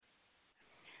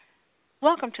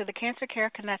Welcome to the Cancer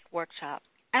Care Connect workshop.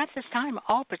 At this time,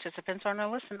 all participants are in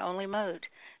a listen-only mode.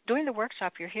 During the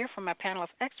workshop, you'll hear from a panel of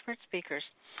expert speakers.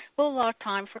 We'll allow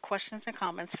time for questions and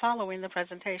comments following the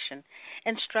presentation.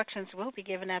 Instructions will be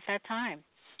given at that time.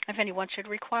 If anyone should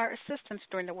require assistance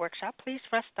during the workshop, please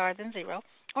press star then zero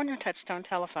on your touch-tone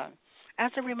telephone.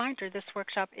 As a reminder, this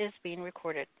workshop is being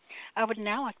recorded. I would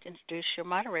now like to introduce your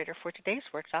moderator for today's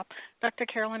workshop, Dr.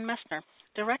 Carolyn Messner,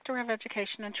 Director of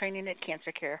Education and Training at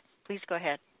Cancer Care. Please go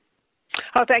ahead.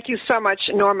 Oh, thank you so much,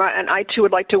 Norma, and I too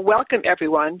would like to welcome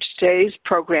everyone to today's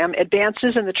program,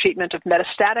 Advances in the Treatment of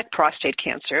Metastatic Prostate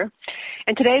Cancer.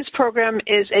 And today's program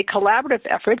is a collaborative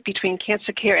effort between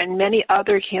Cancer Care and many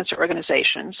other cancer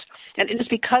organizations. And it is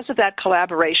because of that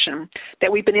collaboration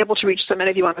that we've been able to reach so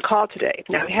many of you on the call today.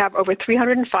 Now, we have over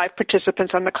 305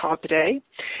 participants on the call today,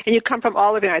 and you come from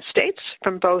all over the United States,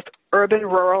 from both urban,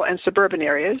 rural, and suburban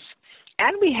areas.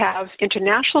 And we have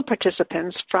international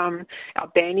participants from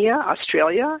Albania,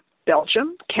 Australia,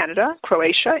 Belgium, Canada,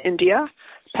 Croatia, India,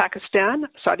 Pakistan,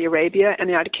 Saudi Arabia, and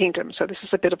the United Kingdom. So this is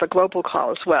a bit of a global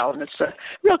call as well, and it's a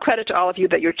real credit to all of you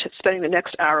that you're spending the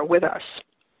next hour with us.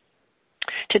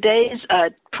 Today's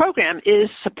program is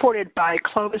supported by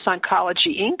Clovis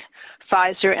Oncology, Inc.,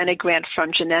 Pfizer, and a grant from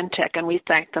Genentech, and we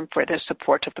thank them for their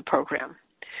support of the program.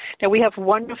 Now, we have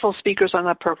wonderful speakers on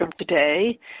the program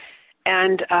today.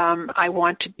 And I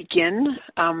want to begin,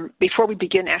 before we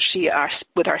begin actually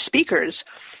with our speakers,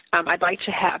 I'd like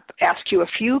to ask you a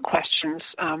few questions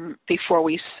before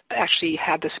we actually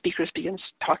have the speakers begin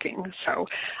talking. So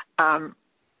I'm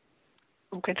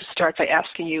going to start by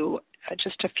asking you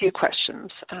just a few questions.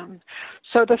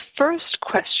 So the first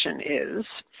question is,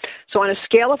 so on a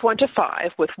scale of 1 to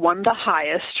 5, with 1 the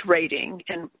highest rating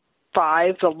and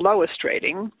 5 the lowest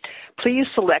rating, please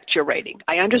select your rating.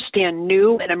 I understand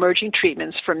new and emerging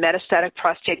treatments for metastatic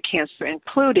prostate cancer,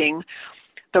 including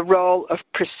the role of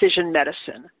precision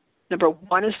medicine. Number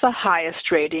 1 is the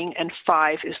highest rating, and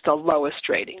 5 is the lowest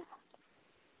rating.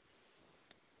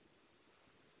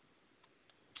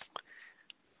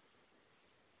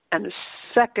 And the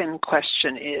second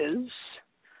question is,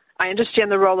 I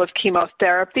understand the role of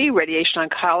chemotherapy, radiation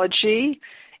oncology,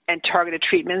 and targeted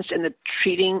treatments in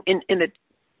treating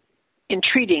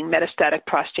metastatic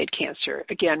prostate cancer.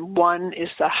 Again, 1 is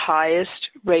the highest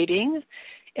rating,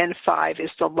 and 5 is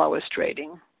the lowest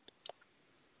rating.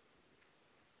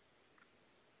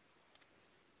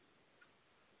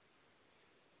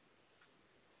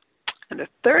 And the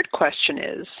third question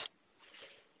is,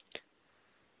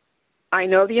 I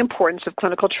know the importance of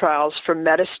clinical trials for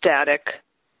metastatic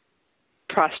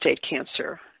prostate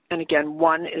cancer. And again,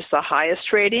 1 is the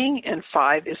highest rating, and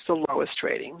 5 is the lowest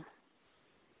rating.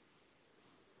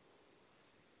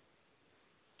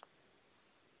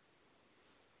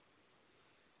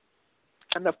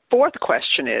 And the fourth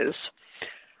question is,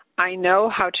 I know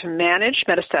how to manage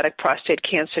metastatic prostate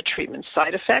cancer treatment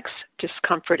side effects,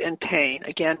 discomfort, and pain.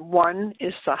 Again, 1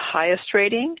 is the highest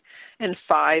rating, and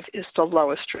 5 is the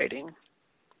lowest rating.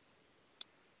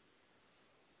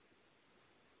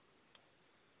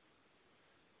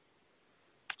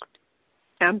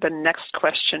 And the next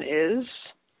question is,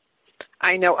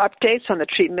 I know updates on the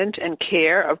treatment and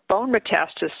care of bone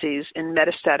metastases in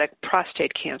metastatic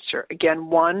prostate cancer. Again,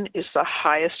 1 is the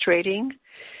highest rating,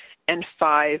 and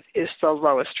 5 is the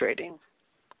lowest rating.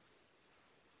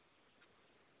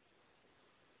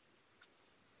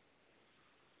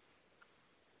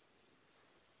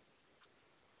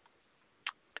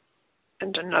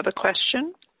 And another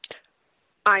question.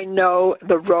 I know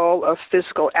the role of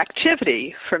physical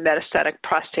activity for metastatic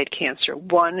prostate cancer.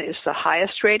 1 is the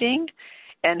highest rating,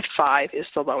 and 5 is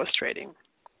the lowest rating.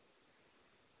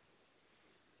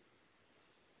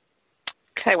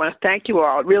 Okay, I want to thank you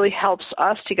all. It really helps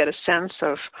us to get a sense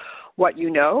of what you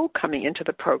know coming into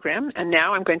the program. And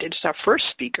now I'm going to introduce our first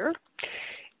speaker.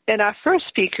 And our first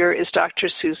speaker is Dr.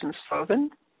 Susan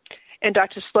Slovin. And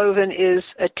Dr. Slovin is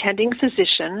attending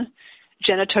physician,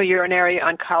 Genitourinary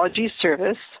Oncology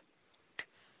Service,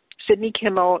 Sidney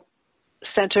Kimmel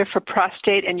Center for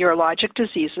Prostate and Urologic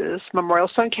Diseases, Memorial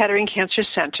Sloan Kettering Cancer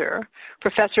Center,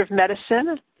 Professor of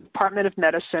Medicine, Department of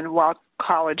Medicine, Weill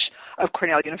College of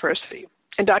Cornell University.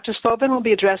 And Dr. Slovin will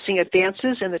be addressing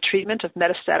advances in the treatment of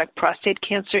metastatic prostate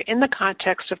cancer in the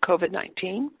context of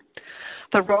COVID-19,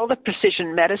 the role of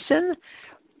precision medicine,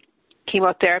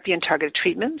 chemotherapy and targeted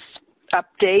treatments,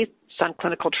 updates on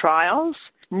clinical trials,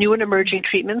 new and emerging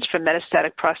treatments for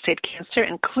metastatic prostate cancer,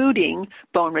 including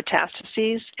bone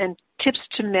metastases, and tips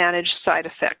to manage side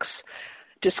effects,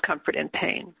 discomfort, and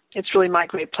pain. It's really my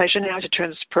great pleasure now to turn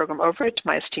this program over to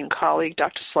my esteemed colleague,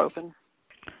 Dr. Slovin.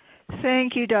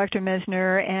 Thank you, Dr.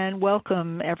 Messner, and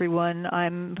welcome, everyone.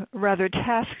 I'm rather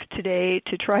tasked today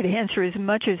to try to answer as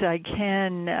much as I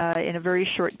can in a very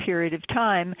short period of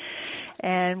time.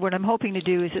 And what I'm hoping to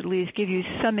do is at least give you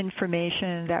some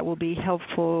information that will be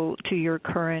helpful to your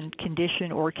current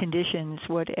condition or conditions,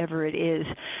 whatever it is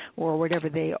or whatever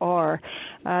they are.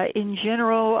 In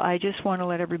general, I just want to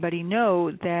let everybody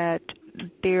know that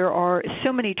there are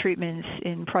so many treatments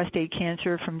in prostate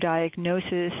cancer, from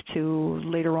diagnosis to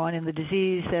later on in the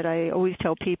disease, that I always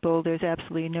tell people there's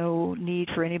absolutely no need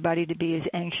for anybody to be as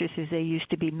anxious as they used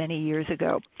to be many years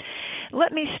ago.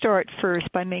 Let me start first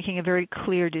by making a very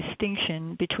clear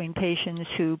distinction between patients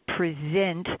who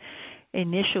present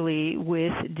initially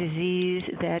with disease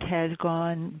that has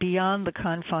gone beyond the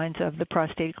confines of the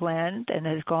prostate gland and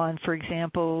has gone, for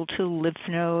example, to lymph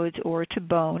nodes or to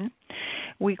bone.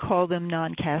 We call them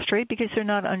non-castrate because they're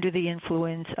not under the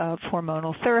influence of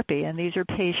hormonal therapy, and these are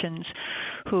patients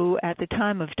who at the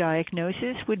time of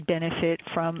diagnosis would benefit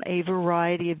from a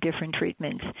variety of different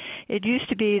treatments. It used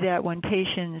to be that when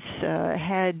patients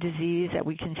had disease that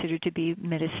we considered to be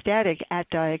metastatic at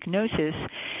diagnosis,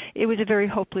 it was a very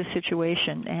hopeless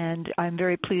situation, and I'm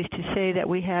very pleased to say that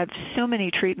we have so many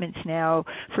treatments now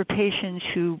for patients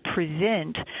who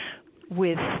present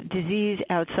with disease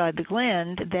outside the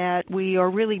gland that we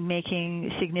are really making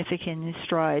significant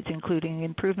strides, including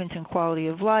improvements in quality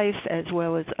of life as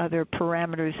well as other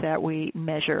parameters that we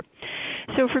measure.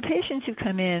 So for patients who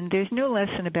come in, there's no less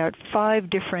than about 5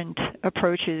 different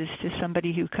approaches to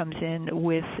somebody who comes in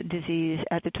with disease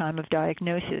at the time of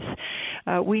diagnosis.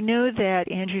 We know that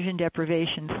androgen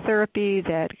deprivation therapy,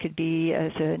 that could be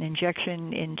as an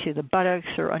injection into the buttocks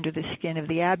or under the skin of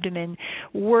the abdomen,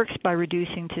 works by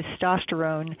reducing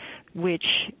testosterone, which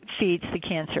feeds the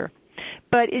cancer.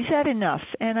 But is that enough?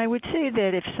 And I would say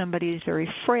that if somebody is very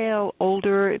frail,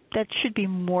 older, that should be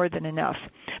more than enough.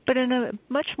 But in a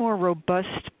much more robust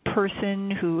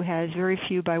person who has very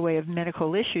few by way of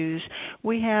medical issues,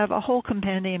 we have a whole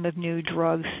compendium of new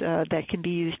drugs that can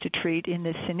be used to treat in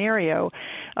this scenario.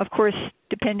 Of course,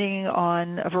 depending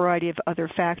on a variety of other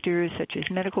factors such as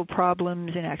medical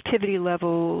problems and activity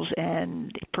levels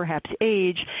and perhaps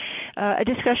age, a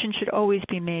discussion should always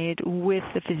be made with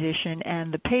the physician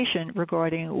and the patient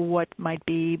regarding what might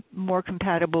be more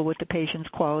compatible with the patient's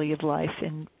quality of life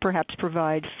and perhaps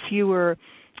provide fewer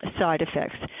side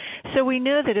effects. So we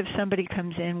know that if somebody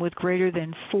comes in with greater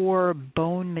than 4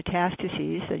 bone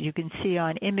metastases that you can see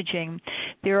on imaging,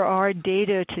 there are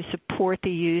data to support the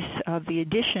use of the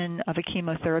addition of a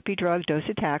chemotherapy drug,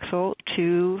 docetaxel,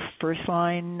 to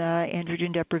first-line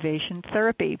androgen deprivation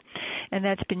therapy. And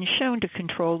that's been shown to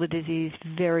control the disease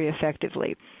very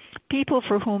effectively. People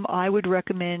for whom I would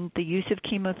recommend the use of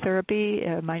chemotherapy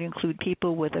might include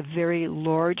people with a very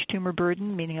large tumor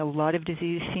burden, meaning a lot of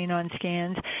disease seen on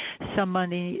scans,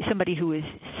 somebody who is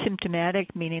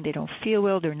symptomatic, meaning they don't feel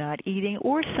well, they're not eating,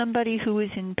 or somebody who is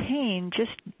in pain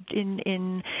just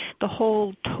in the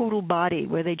whole total body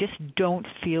where they just don't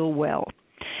feel well.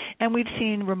 And we've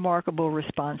seen remarkable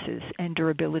responses and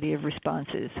durability of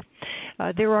responses.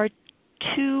 There are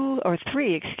 2 or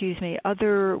 3,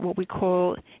 other what we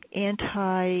call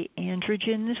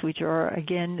anti-androgens, which are,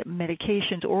 again,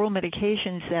 medications, oral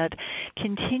medications that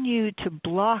continue to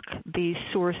block the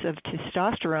source of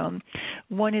testosterone.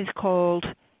 One is called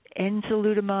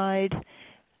enzalutamide,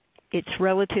 its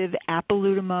relative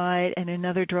apalutamide, and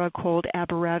another drug called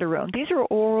abiraterone. These are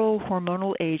oral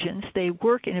hormonal agents. They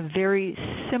work in a very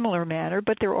similar manner,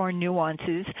 but there are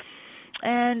nuances.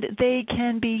 And they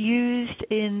can be used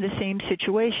in the same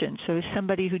situation. So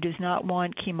somebody who does not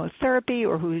want chemotherapy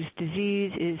or whose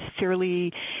disease is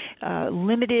fairly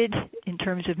limited in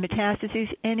terms of metastases,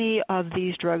 any of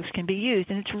these drugs can be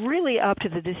used. And it's really up to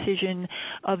the decision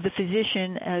of the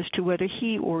physician as to whether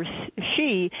he or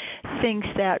she thinks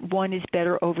that one is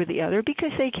better over the other,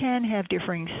 because they can have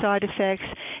differing side effects,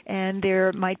 and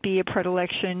there might be a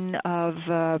predilection of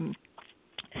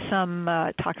some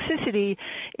toxicity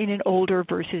in an older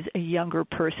versus a younger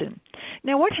person.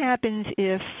 Now, what happens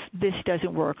if this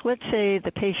doesn't work? Let's say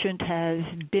the patient has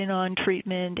been on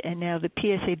treatment and now the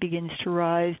PSA begins to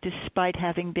rise despite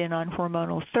having been on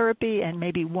hormonal therapy and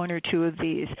maybe 1 or 2 of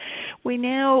these. We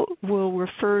now will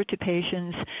refer to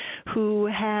patients who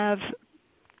have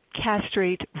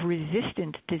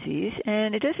castrate-resistant disease,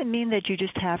 and it doesn't mean that you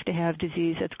just have to have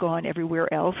disease that's gone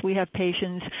everywhere else. We have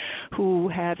patients who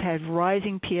have had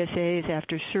rising PSAs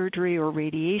after surgery or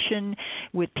radiation,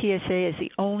 with PSA as the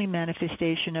only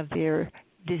manifestation of their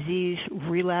disease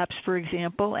relapse, for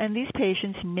example, and these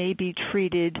patients may be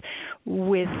treated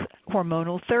with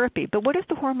hormonal therapy. But what if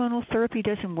the hormonal therapy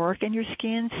doesn't work and your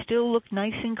scans still look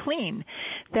nice and clean?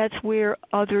 That's where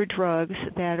other drugs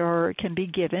that can be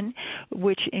given,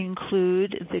 which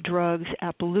include the drugs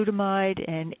apalutamide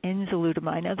and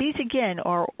enzalutamide. Now, these, again,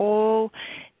 are all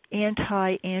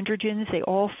anti-androgens. They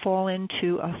all fall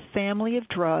into a family of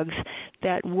drugs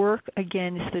that work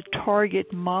against the target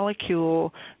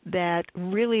molecule that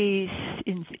really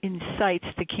incites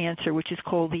the cancer, which is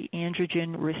called the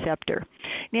androgen receptor.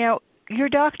 Now, your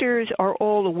doctors are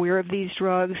all aware of these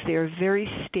drugs. They're very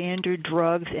standard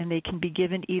drugs, and they can be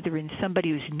given either in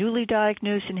somebody who's newly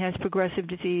diagnosed and has progressive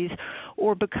disease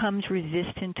or becomes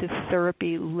resistant to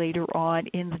therapy later on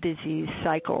in the disease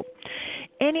cycle.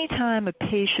 Anytime a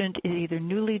patient is either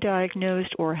newly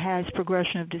diagnosed or has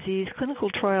progression of disease, clinical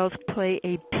trials play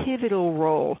a pivotal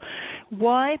role.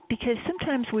 Why? Because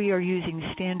sometimes we are using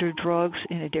standard drugs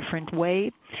in a different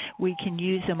way. We can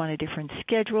use them on a different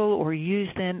schedule or use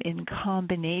them in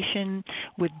combination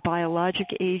with biologic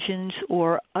agents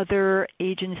or other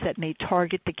agents that may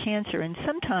target the cancer. And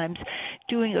sometimes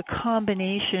doing a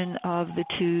combination of the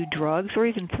two drugs or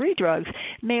even three drugs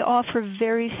may offer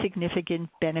very significant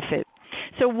benefit.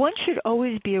 So one should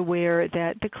always be aware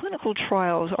that the clinical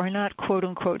trials are not, quote,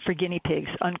 unquote, for guinea pigs,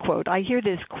 unquote. I hear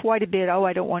this quite a bit,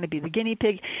 I don't want to be the guinea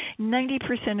pig.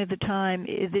 90% of the time,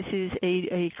 this is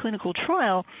a clinical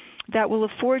trial that will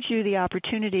afford you the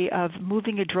opportunity of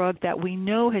moving a drug that we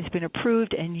know has been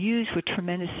approved and used with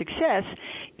tremendous success,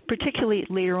 particularly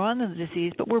later on in the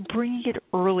disease, but we're bringing it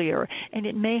earlier, and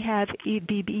it may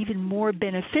be even more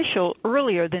beneficial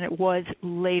earlier than it was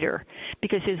later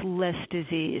because there's less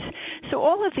disease. So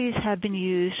all of these have been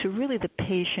used to really the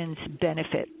patient's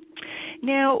benefit.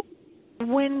 Now,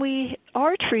 when we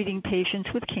are treating patients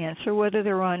with cancer, whether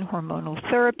they're on hormonal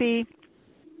therapy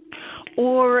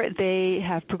or they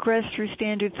have progressed through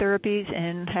standard therapies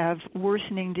and have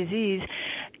worsening disease,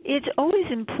 it's always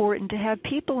important to have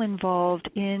people involved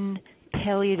in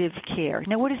palliative care.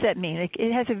 Now, what does that mean?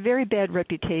 It has a very bad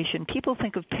reputation. People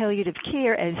think of palliative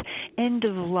care as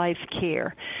end-of-life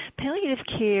care. Palliative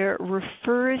care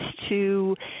refers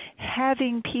to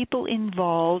having people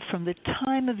involved from the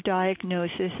time of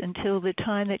diagnosis until the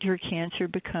time that your cancer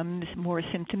becomes more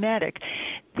symptomatic.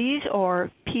 These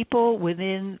are people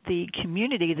within the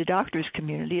community, the doctor's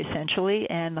community essentially,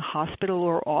 and the hospital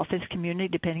or office community,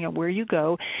 depending on where you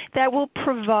go, that will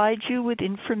provide you with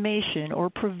information or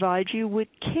provide you with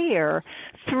care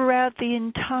throughout the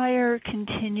entire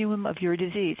continuum of your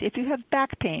disease. If you have back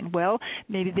pain, well,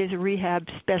 maybe there's a rehab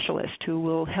specialist who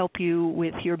will help you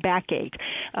with your backache.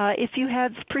 If you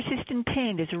have persistent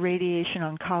pain, there's a radiation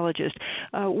oncologist.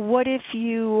 What if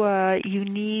you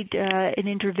need an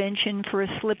intervention for a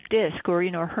slipped disc or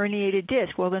a herniated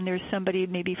disc? Well, then there's somebody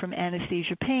maybe from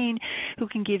anesthesia pain who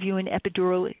can give you an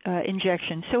epidural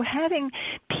injection. So having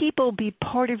people be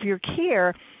part of your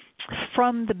care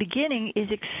from the beginning is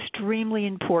extremely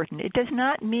important. It does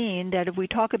not mean that if we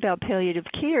talk about palliative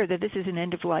care that this is an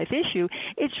end-of-life issue.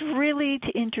 It's really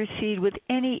to intercede with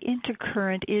any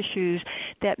intercurrent issues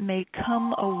that may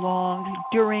come along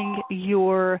during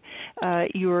your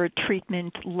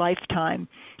treatment lifetime.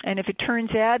 And if it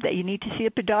turns out that you need to see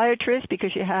a podiatrist because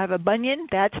you have a bunion,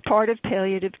 that's part of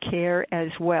palliative care as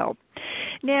well.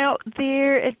 Now,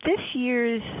 at this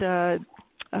year's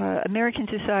American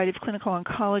Society of Clinical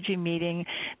Oncology meeting,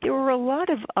 there were a lot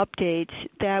of updates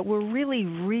that were really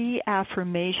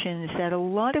reaffirmations that a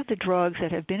lot of the drugs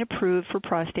that have been approved for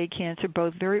prostate cancer,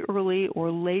 both very early or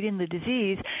late in the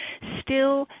disease,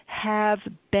 still have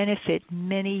benefit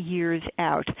many years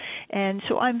out. And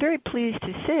so I'm very pleased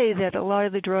to say that a lot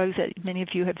of the drugs that many of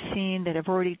you have seen that have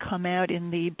already come out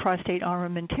in the prostate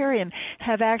armamentarium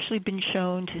have actually been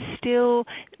shown to still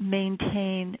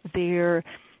maintain their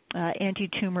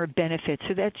anti-tumor benefits.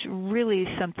 So that's really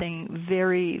something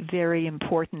very, very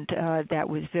important that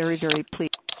was very, very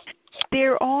pleased.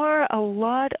 There are a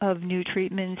lot of new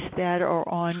treatments that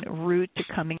are en route to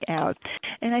coming out.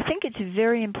 And I think it's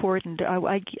very important.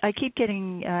 I keep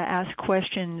getting asked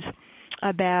questions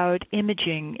about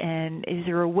imaging, and is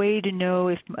there a way to know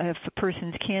if a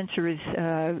person's cancer is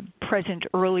present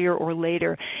earlier or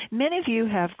later? Many of you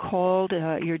have called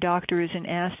your doctors and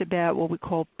asked about what we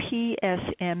call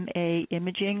PSMA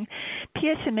imaging.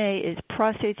 PSMA is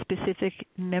prostate-specific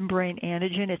membrane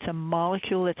antigen. It's a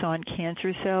molecule that's on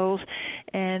cancer cells,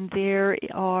 and there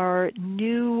are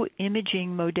new imaging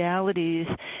modalities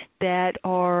that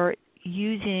are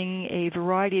using a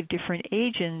variety of different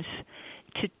agents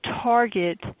to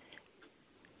target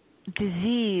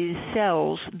disease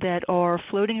cells that are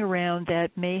floating around that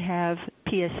may have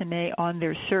PSMA on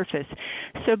their surface.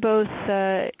 So both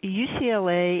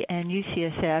UCLA and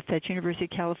UCSF, that's University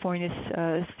of California,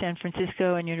 San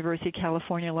Francisco, and University of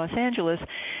California, Los Angeles,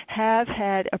 have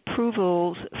had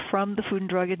approvals from the Food and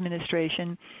Drug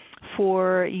Administration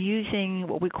for using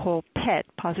what we call PET,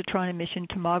 positron emission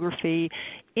tomography,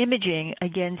 imaging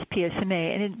against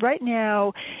PSMA. And right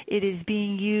now it is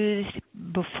being used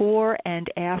before and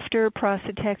after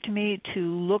prostatectomy to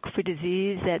look for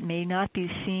disease that may not be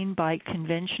seen by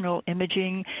conventional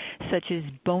imaging, such as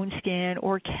bone scan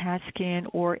or CAT scan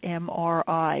or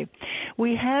MRI.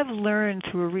 We have learned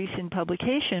through a recent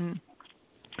publication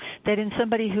that in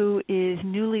somebody who is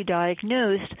newly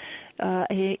diagnosed,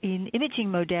 an imaging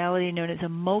modality known as a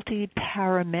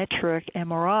multiparametric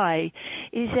MRI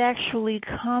is actually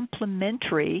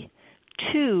complementary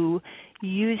to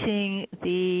using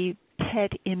the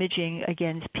PET imaging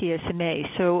against PSMA.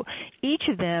 So each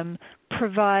of them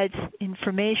provides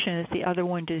information as the other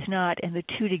one does not, and the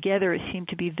two together seem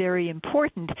to be very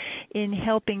important in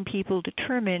helping people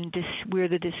determine where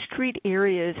the discrete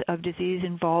areas of disease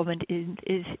involvement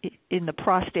is in the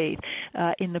prostate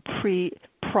in the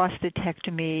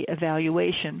prostatectomy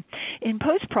evaluation. In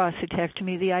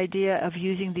post-prostatectomy, the idea of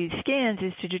using these scans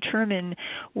is to determine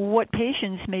what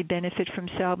patients may benefit from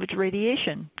salvage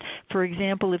radiation. For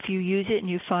example, if you use it and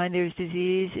you find there's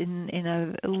disease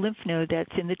in a lymph node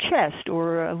that's in the chest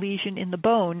or a lesion in the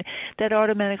bone, that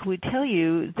automatically would tell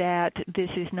you that this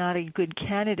is not a good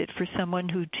candidate for someone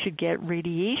who should get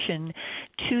radiation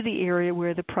to the area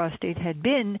where the prostate had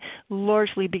been,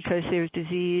 largely because there's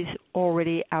disease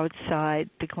already outside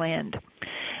the gland.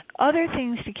 Other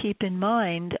things to keep in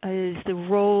mind is the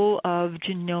role of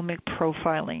genomic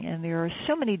profiling, and there are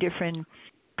so many different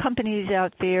companies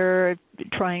out there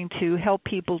trying to help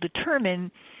people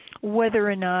determine whether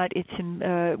or not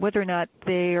their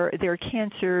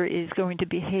cancer is going to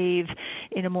behave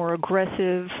in a more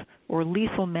aggressive or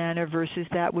lethal manner versus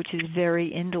that which is very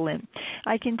indolent.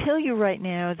 I can tell you right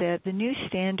now that the new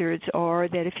standards are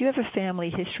that if you have a family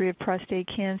history of prostate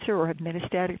cancer or have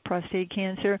metastatic prostate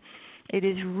cancer, it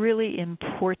is really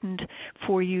important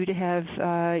for you to have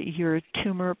your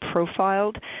tumor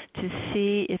profiled to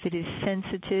see if it is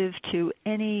sensitive to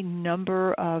any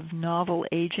number of novel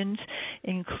agents,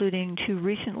 including two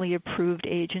recently approved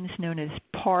agents known as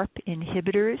PARP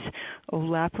inhibitors,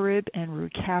 olaparib and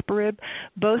rucaparib.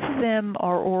 Both of them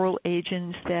are oral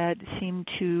agents that seem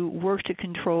to work to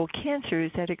control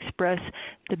cancers that express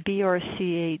the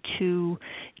BRCA2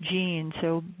 gene.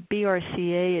 So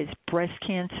BRCA is breast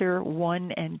cancer 1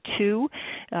 and 2.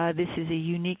 This is a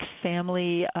unique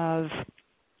family of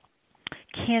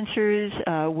cancers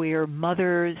where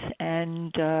mothers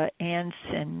and aunts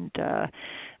and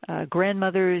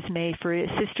grandmothers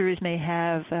sisters may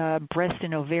have breast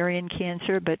and ovarian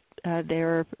cancer, but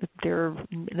the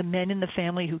men in the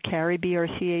family who carry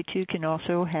BRCA2 can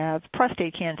also have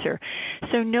prostate cancer.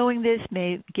 So knowing this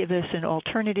may give us an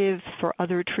alternative for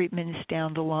other treatments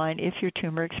down the line if your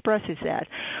tumor expresses that.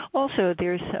 Also,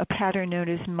 there's a pattern known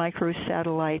as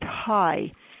microsatellite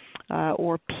high,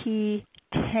 or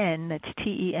P10, that's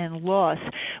TEN loss,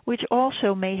 which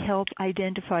also may help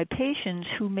identify patients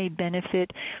who may benefit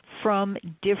from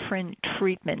different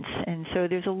treatments. And so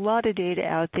there's a lot of data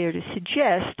out there to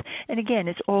suggest, and again,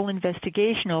 it's all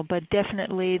investigational, but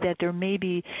definitely that there may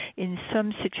be, in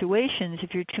some situations,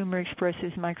 if your tumor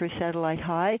expresses microsatellite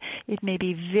high, it may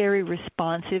be very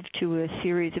responsive to a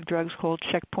series of drugs called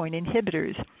checkpoint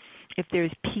inhibitors. If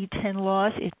there's P10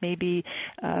 loss, it may be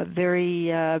very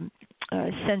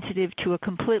sensitive to a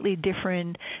completely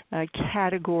different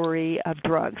category of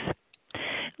drugs.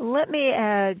 Let me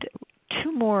add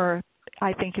two more,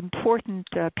 I think, important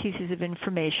pieces of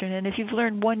information. And if you've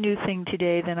learned one new thing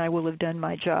today, then I will have done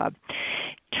my job.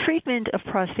 Treatment of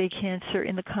prostate cancer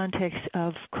in the context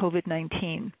of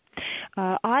COVID-19.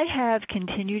 I have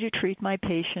continued to treat my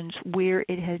patients where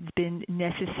it has been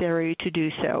necessary to do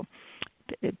so.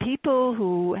 People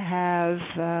who have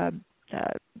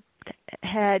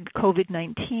had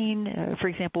COVID-19, for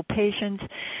example, patients,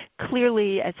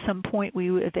 clearly at some point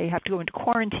they have to go into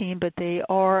quarantine, but they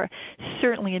are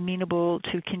certainly amenable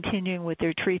to continuing with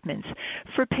their treatments.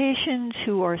 For patients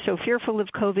who are so fearful of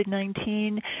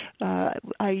COVID-19,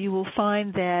 you will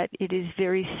find that it is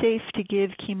very safe to give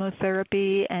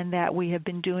chemotherapy and that we have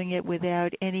been doing it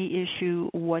without any issue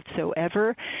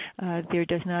whatsoever. There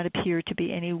does not appear to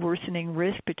be any worsening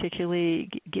risk, particularly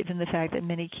given the fact that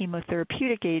many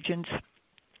chemotherapeutic agents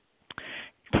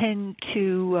tend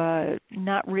to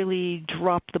not really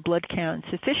drop the blood count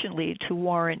sufficiently to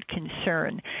warrant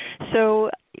concern. So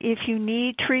if you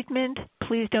need treatment,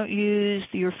 please don't use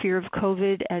your fear of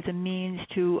COVID as a means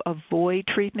to avoid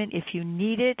treatment. If you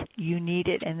need it, you need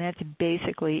it, and that's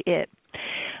basically it.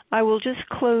 I will just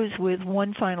close with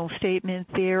one final statement.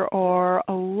 There are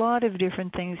a lot of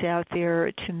different things out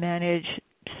there to manage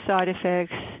side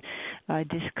effects,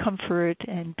 discomfort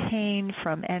and pain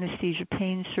from anesthesia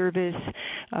pain service,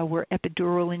 where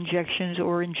epidural injections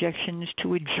or injections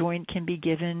to a joint can be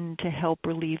given to help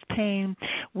relieve pain.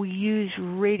 We use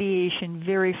radiation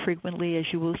very frequently, as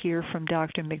you will hear from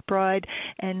Dr. McBride,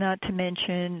 and not to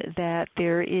mention that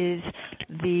there is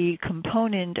the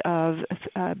component of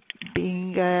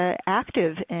being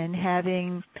active and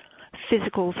having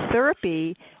physical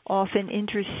therapy often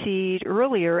intercede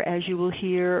earlier, as you will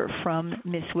hear from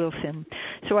Ms. Wilson.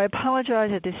 So I apologize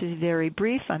that this is very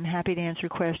brief. I'm happy to answer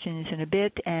questions in a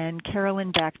bit. And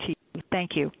Carolyn, back to you.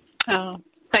 Thank you.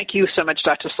 Thank you so much,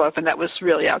 Dr. Slocum. That was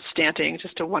really outstanding,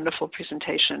 just a wonderful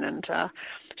presentation, and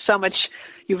so much.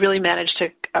 You really managed to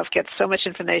get so much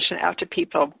information out to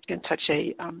people in such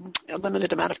a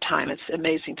limited amount of time. It's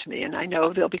amazing to me, and I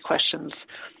know there'll be questions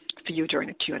for you during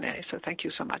the Q&A, so thank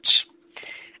you so much.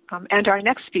 And our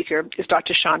next speaker is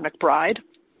Dr. Sean McBride.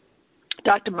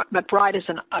 Dr. McBride is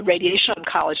a radiation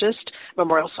oncologist,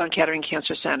 Memorial Sloan Kettering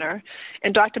Cancer Center,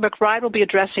 and Dr. McBride will be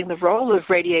addressing the role of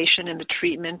radiation in the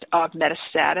treatment of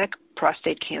metastatic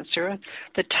prostate cancer,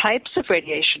 the types of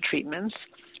radiation treatments,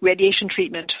 radiation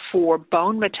treatment for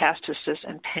bone metastasis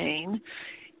and pain,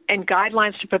 and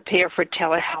guidelines to prepare for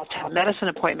telehealth, telemedicine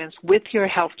appointments with your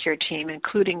healthcare team,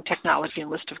 including technology and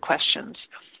list of questions.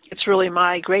 It's really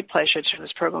my great pleasure to turn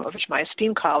this program over to my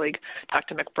esteemed colleague,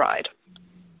 Dr. McBride.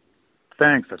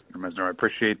 Thanks, Dr. Mesner. I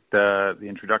appreciate the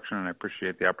introduction, and I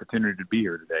appreciate the opportunity to be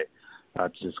here today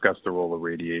to discuss the role of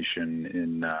radiation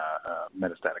in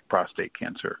metastatic prostate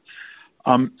cancer.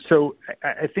 So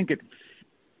I think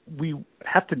we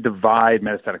have to divide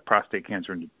metastatic prostate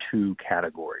cancer into two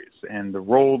categories, and the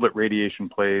role that radiation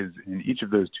plays in each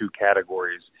of those two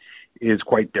categories is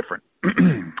quite different.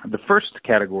 The first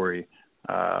category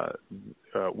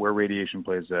where radiation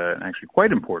plays an actually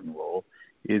quite important role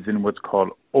is in what's called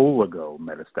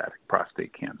oligometastatic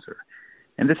prostate cancer.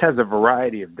 And this has a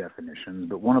variety of definitions,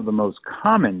 but one of the most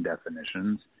common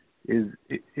definitions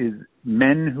is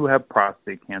men who have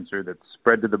prostate cancer that's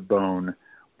spread to the bone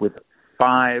with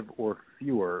 5 or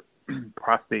fewer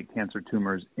prostate cancer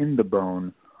tumors in the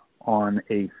bone on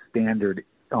standard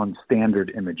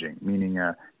imaging, meaning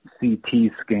a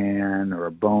CT scan or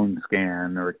a bone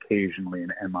scan or occasionally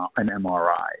an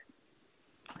MRI.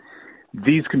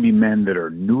 These can be men that are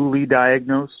newly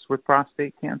diagnosed with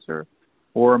prostate cancer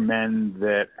or men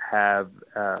that have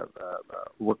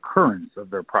recurrence of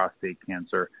their prostate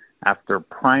cancer after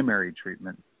primary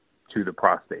treatment to the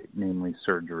prostate, namely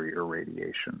surgery or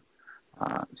radiation.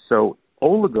 So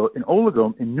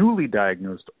in newly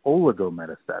diagnosed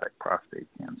oligometastatic prostate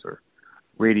cancer,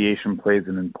 radiation plays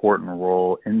an important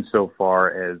role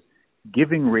insofar as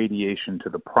giving radiation to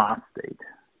the prostate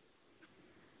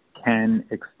can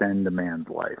extend a man's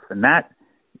life. And that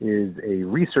is a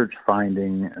research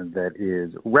finding that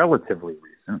is relatively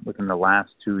recent. Within the last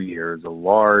 2 years, a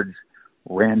large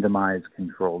randomized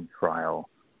controlled trial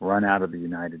run out of the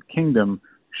United Kingdom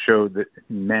showed that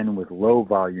men with low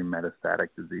volume metastatic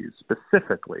disease,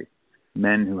 specifically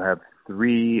men who have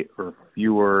 3 or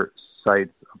fewer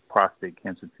sites of prostate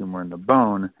cancer tumor in the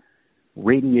bone,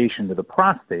 radiation to the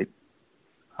prostate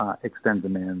extends a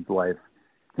man's life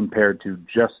compared to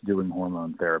just doing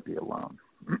hormone therapy alone.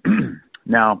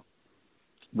 Now,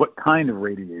 what kind of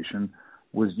radiation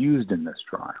was used in this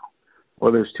trial?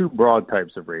 Well, there's 2 broad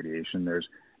types of radiation. There's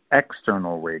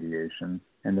external radiation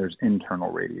and there's internal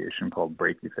radiation called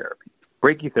brachytherapy.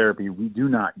 Brachytherapy we do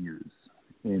not use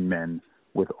in men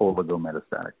with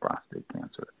oligometastatic prostate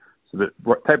cancer. So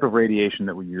the type of radiation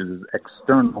that we use is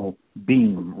external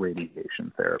beam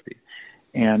radiation therapy.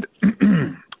 And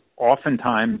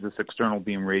oftentimes this external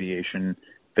beam radiation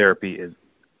therapy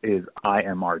is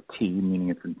IMRT, meaning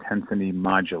it's intensity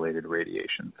modulated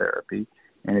radiation therapy,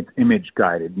 and it's image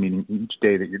guided, meaning each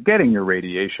day that you're getting your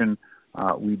radiation,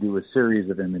 we do a series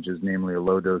of images, namely a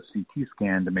low-dose CT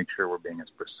scan, to make sure we're being as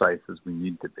precise as we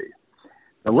need to be.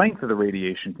 The length of the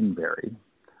radiation can vary.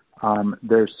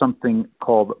 There's something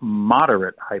called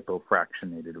moderate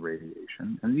hypofractionated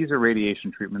radiation, and these are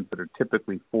radiation treatments that are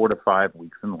typically 4 to 5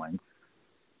 weeks in length.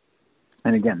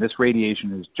 And again, this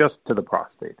radiation is just to the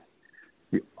prostate.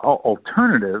 The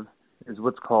alternative is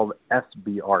what's called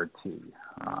SBRT.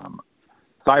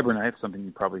 CyberKnife, something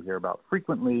you probably hear about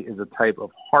frequently, is a type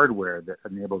of hardware that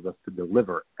enables us to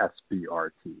deliver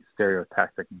SBRT,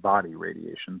 stereotactic body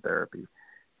radiation therapy.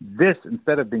 This,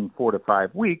 instead of being 4 to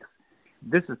 5 weeks,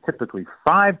 this is typically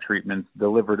 5 treatments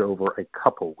delivered over a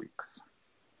couple weeks.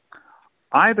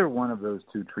 Either one of those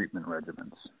 2 treatment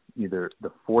regimens, either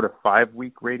the 4 to 5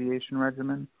 week radiation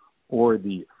regimen or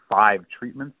the 5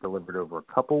 treatments delivered over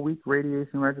a couple week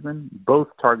radiation regimen, both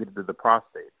targeted to the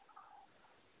prostate,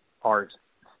 are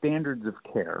standards of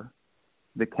care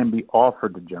that can be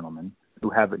offered to gentlemen who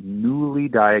have newly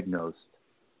diagnosed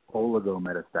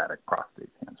oligometastatic prostate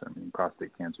cancer, meaning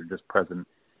prostate cancer just present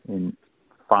in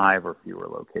 5 or fewer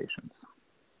locations.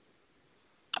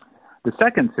 The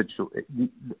second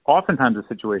oftentimes a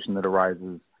question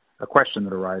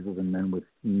that arises in men with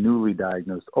newly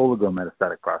diagnosed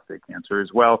oligometastatic prostate cancer is,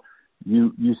 well,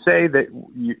 you say that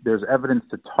there's evidence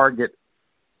to target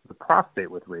the prostate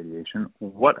with radiation.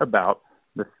 What about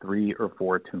the 3 or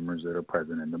 4 tumors that are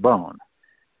present in the bone?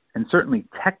 And certainly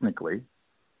technically,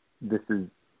 this is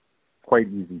quite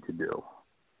easy to do.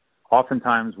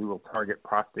 Oftentimes we will target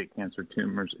prostate cancer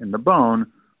tumors in the bone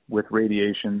with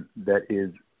radiation that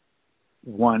is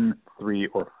 1, 3,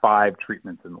 or 5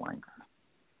 treatments in length.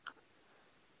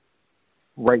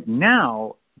 Right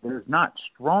now, there's not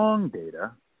strong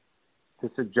data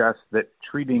to suggest that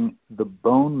treating the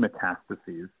bone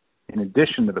metastases in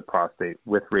addition to the prostate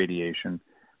with radiation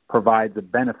provides a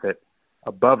benefit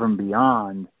above and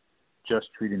beyond just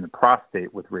treating the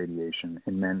prostate with radiation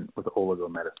in men with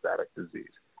oligometastatic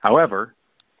disease. However,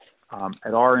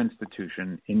 at our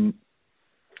institution, in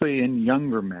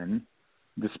younger men,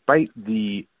 despite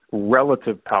the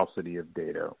relative paucity of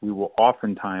data, we will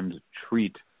oftentimes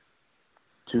treat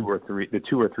the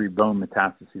 2 or 3 bone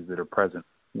metastases that are present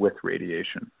with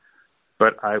radiation.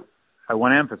 But I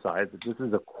want to emphasize that this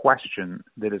is a question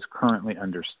that is currently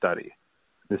under study.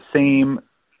 The same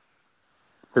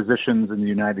physicians in the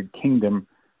United Kingdom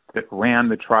that ran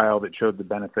the trial that showed the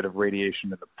benefit of radiation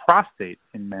to the prostate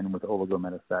in men with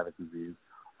oligometastatic disease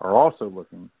are also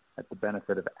looking at the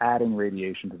benefit of adding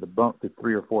radiation to the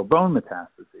 3 or 4 bone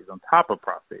metastases on top of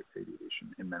prostate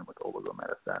radiation in men with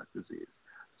oligometastatic disease.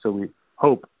 So we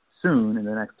hope soon, in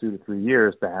the next 2 to 3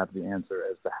 years, to have the answer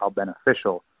as to how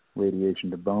beneficial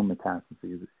radiation to bone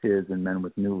metastases is in men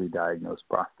with newly diagnosed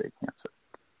prostate cancer.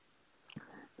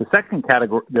 The second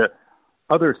category, the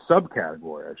other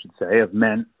subcategory, I should say, of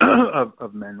men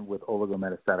of men with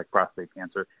oligometastatic prostate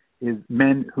cancer is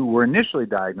men who were initially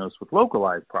diagnosed with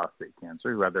localized prostate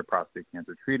cancer, who had their prostate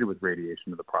cancer treated with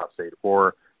radiation to the prostate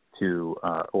or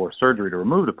surgery to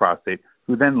remove the prostate,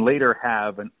 who then later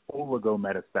have an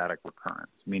oligometastatic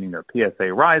recurrence, meaning their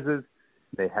PSA rises,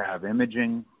 they have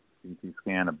imaging, CT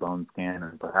scan, a bone scan,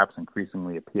 and perhaps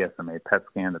increasingly a PSMA PET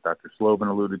scan that Dr. Slobin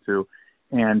alluded to,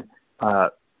 and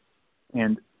 5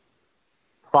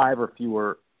 or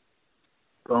fewer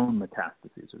bone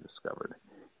metastases are discovered.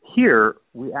 Here,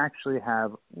 we actually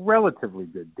have relatively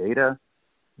good data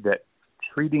that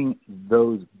treating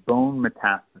those bone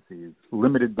metastases,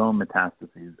 limited bone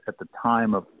metastases, at the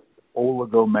time of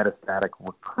oligometastatic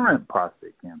recurrent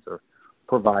prostate cancer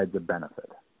provides a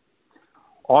benefit.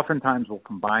 Oftentimes, we'll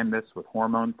combine this with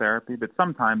hormone therapy, but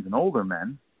sometimes in older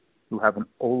men who have an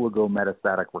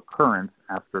oligometastatic recurrence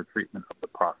after treatment of the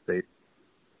prostate,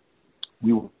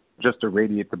 we will just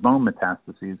irradiate the bone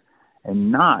metastases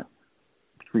and not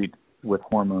treat with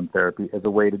hormone therapy as a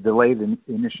way to delay the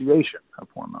initiation of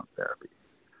hormone therapy.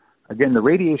 Again, the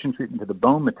radiation treatment to the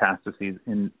bone metastases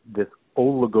in this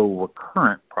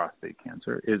oligorecurrent prostate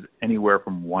cancer is anywhere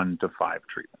from 1 to 5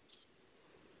 treatments.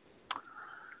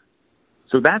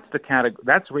 So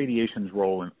that's radiation's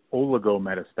role in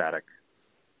oligometastatic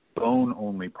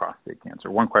bone-only prostate cancer.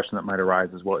 One question that might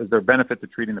arise is, well, is there benefit to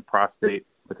treating the prostate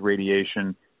with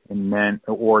radiation in men,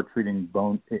 or treating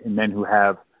bone in men who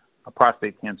have a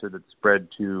prostate cancer that's spread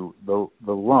to the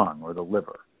lung or the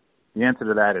liver? The answer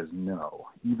to that is no,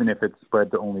 even if it's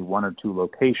spread to only 1 or 2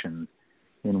 locations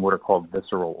in what are called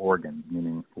visceral organs,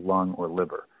 meaning lung or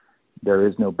liver. There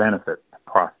is no benefit to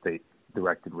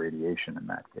prostate-directed radiation in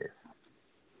that case.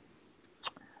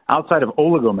 Outside of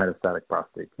oligometastatic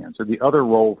prostate cancer, the other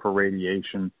role for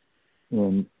radiation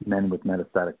in men with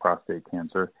metastatic prostate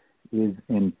cancer is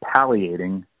in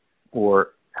palliating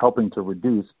or helping to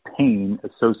reduce pain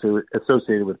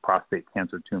associated with prostate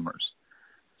cancer tumors.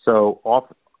 So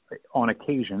on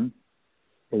occasion,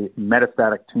 a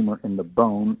metastatic tumor in the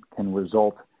bone can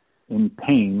result in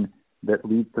pain that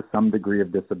leads to some degree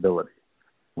of disability.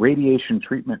 Radiation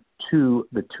treatment to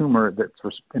the tumor that's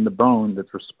in the bone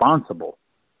that's responsible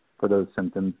for those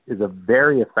symptoms is a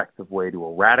very effective way to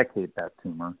eradicate that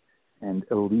tumor and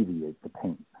alleviate the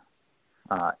pain.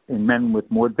 In men with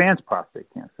more advanced prostate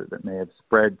cancer that may have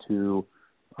spread to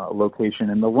a location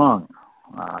in the lung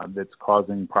that's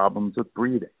causing problems with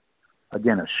breathing.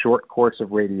 Again, a short course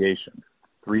of radiation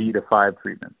 3 to 5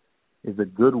 treatments is a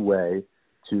good way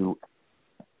to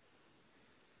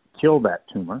kill that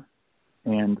tumor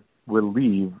and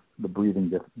relieve the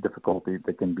breathing difficulty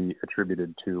that can be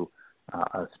attributed to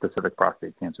a specific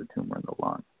prostate cancer tumor in the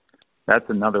lung. That's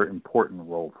another important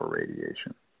role for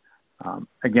radiation.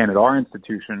 Again, at our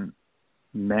institution,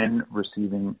 men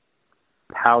receiving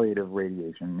palliative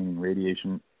radiation, meaning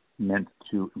radiation meant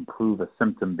to improve a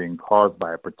symptom being caused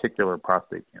by a particular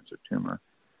prostate cancer tumor,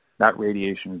 that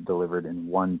radiation is delivered in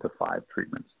 1 to 5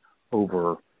 treatments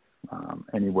over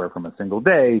anywhere from a single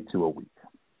day to a week.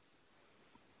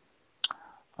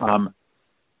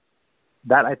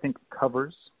 That, I think,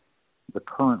 covers the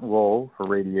current role for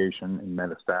radiation in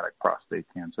metastatic prostate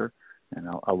cancer, and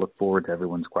I'll look forward to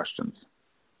everyone's questions.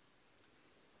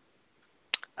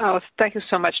 Oh, thank you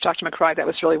so much, Dr. McBride. That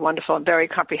was really wonderful and very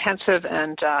comprehensive,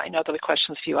 and I know there'll be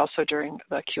questions for you also during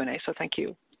the Q&A, so thank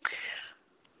you.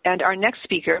 And our next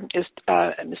speaker is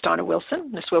Ms. Donna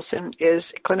Wilson. Ms. Wilson is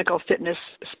a clinical fitness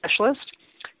specialist,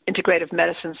 Integrative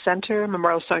Medicine Center,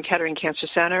 Memorial Sloan Kettering Cancer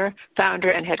Center, founder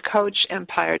and head coach,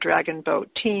 Empire Dragon Boat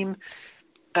Team,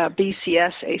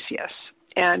 BCS, ACS.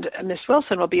 And Ms.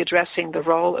 Wilson will be addressing the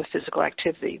role of physical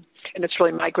activity. And it's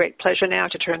really my great pleasure now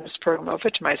to turn this program over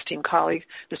to my esteemed colleague,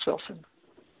 Ms. Wilson.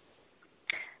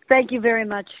 Thank you very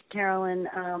much, Carolyn.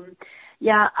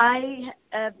 I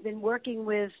have been working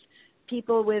with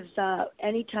people with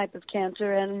any type of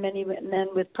cancer and many men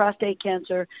with prostate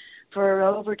cancer for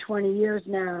over 20 years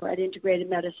now at Integrated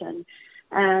Medicine.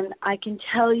 And I can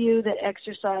tell you that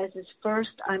exercise is first.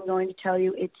 I'm going to tell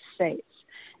you it's safe.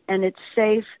 And it's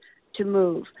safe to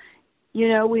move. You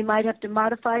know, we might have to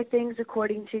modify things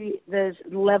according to the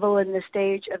level and the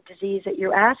stage of disease that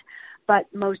you're at, but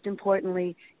most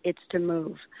importantly, it's to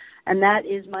move. And that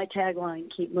is my tagline,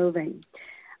 keep moving.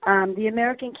 The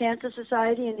American Cancer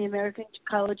Society and the American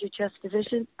College of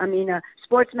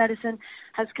Sports Medicine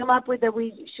has come up with that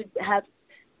we should have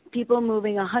people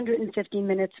moving 150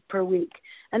 minutes per week.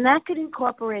 And that could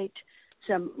incorporate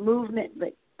some movement,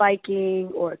 like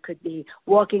biking, or it could be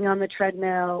walking on the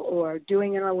treadmill, or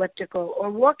doing an elliptical,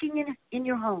 or walking in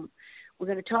your home. We're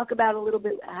going to talk about a little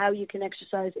bit how you can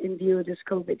exercise in view of this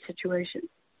COVID situation.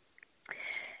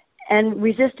 And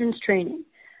resistance training.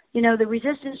 You know, the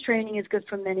resistance training is good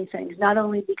for many things, not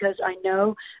only because I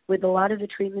know with a lot of the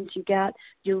treatments you get,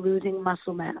 you're losing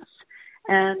muscle mass.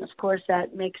 And, of course,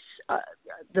 that makes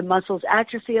the muscles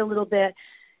atrophy a little bit,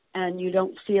 and you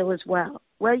don't feel as well.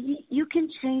 Well, you can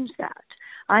change that.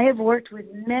 I have worked with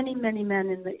many, many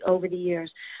men over the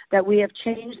years that we have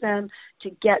changed them to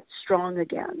get strong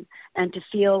again and to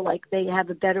feel like they have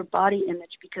a better body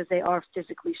image because they are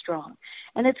physically strong.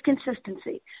 And it's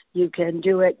consistency. You can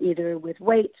do it either with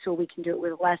weights, or we can do it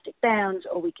with elastic bands,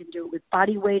 or we can do it with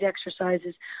body weight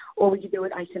exercises, or we can do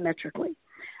it isometrically.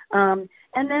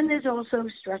 And then there's also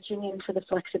stretching in for the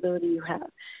flexibility you have.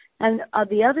 And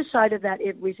the other side of that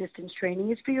resistance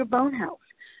training is for your bone health.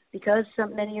 Because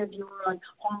many of you are on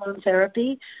hormone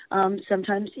therapy,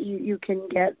 sometimes you can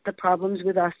get the problems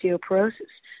with osteoporosis.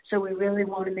 So we really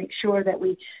want to make sure that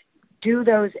we do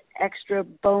those extra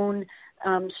bone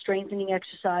strengthening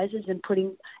exercises and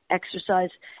putting exercise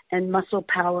and muscle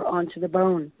power onto the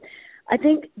bone. I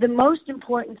think the most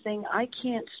important thing I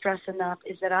can't stress enough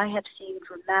is that I have seen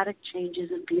dramatic changes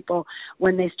in people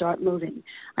when they start moving.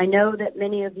 I know that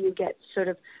many of you get sort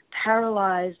of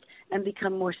paralyzed and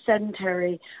become more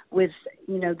sedentary with,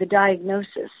 the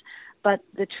diagnosis. But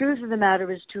the truth of the matter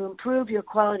is to improve your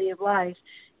quality of life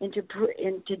and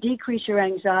to decrease your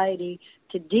anxiety,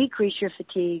 to decrease your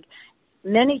fatigue.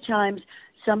 Many times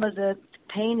some of the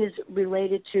pain is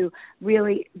related to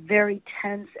really very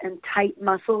tense and tight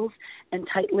muscles and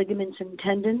tight ligaments and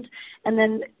tendons.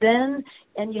 And then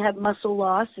you have muscle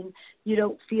loss and you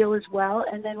don't feel as well.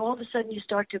 And then all of a sudden you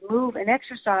start to move and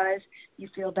exercise, you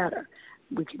feel better.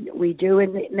 We do,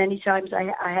 and many times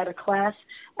I had a class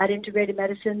at Integrated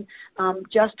Medicine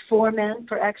just for men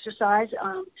for exercise,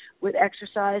 with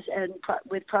exercise and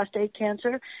with prostate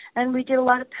cancer, and we did a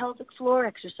lot of pelvic floor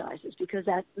exercises because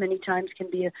that many times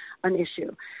can be an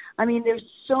issue. I mean, there's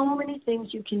so many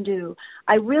things you can do.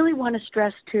 I really want to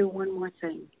stress, too, one more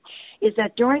thing, is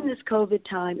that during this COVID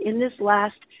time, in this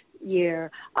last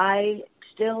year, I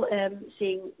still am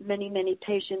seeing many, many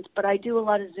patients, but I do a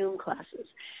lot of Zoom classes.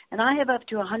 And I have up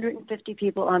to 150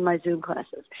 people on my Zoom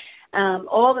classes.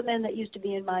 All the men that used to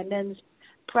be in my men's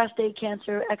prostate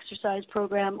cancer exercise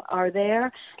program are there,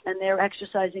 and they're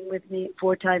exercising with me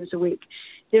 4 times a week.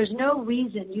 There's no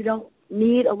reason you don't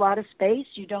need a lot of space.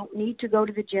 You don't need to go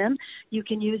to the gym. You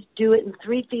can do it in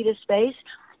 3 feet of space.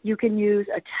 You can use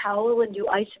a towel and do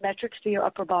isometrics for your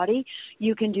upper body.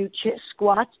 You can do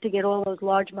squats to get all those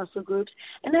large muscle groups.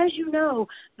 And as you know,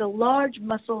 the large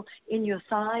muscle in your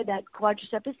thigh, that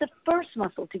quadricep, is the first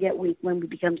muscle to get weak when we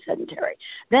become sedentary.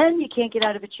 Then you can't get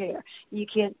out of a chair. You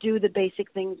can't do the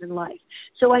basic things in life.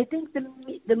 So I think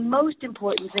the most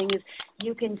important thing is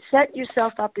you can set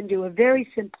yourself up and do a very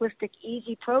simplistic,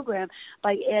 easy program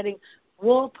by adding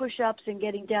wall push-ups and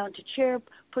getting down to chair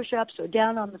push-ups or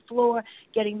down on the floor,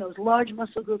 getting those large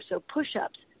muscle groups, so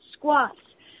push-ups, squats,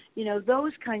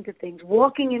 those kinds of things,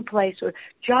 walking in place or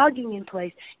jogging in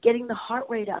place, getting the heart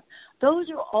rate up. Those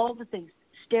are all the things.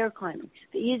 Stair climbing,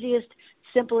 the easiest,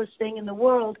 simplest thing in the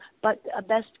world, but a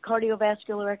best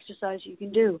cardiovascular exercise you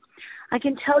can do. I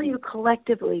can tell you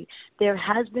collectively there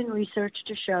has been research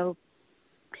to show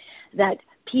that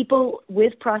people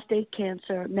with prostate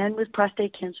cancer, men with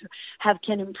prostate cancer,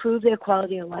 can improve their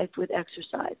quality of life with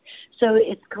exercise. So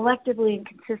it's collectively and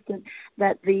consistent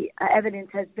that the evidence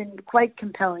has been quite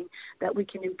compelling that we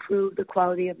can improve the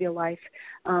quality of your life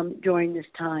during this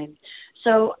time.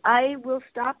 So I will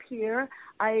stop here.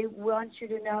 I want you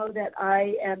to know that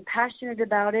I am passionate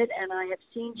about it, and I have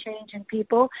seen change in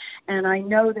people, and I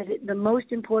know that the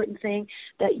most important thing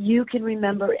that you can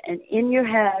remember, and in your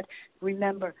head,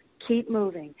 remember, keep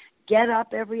moving. Get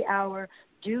up every hour.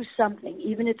 Do something,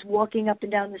 even if it's walking up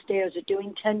and down the stairs or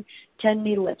doing 10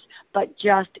 knee lifts, but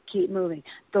just keep moving.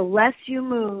 The less you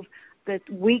move, the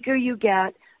weaker you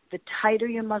get, the tighter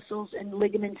your muscles and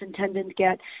ligaments and tendons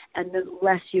get, and the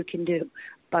less you can do.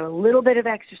 But a little bit of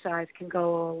exercise can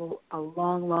go a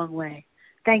long, long way.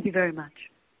 Thank you very much.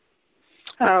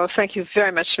 Oh, thank you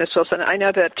very much, Ms. Wilson. I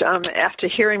know that after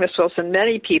hearing Ms. Wilson,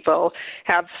 many people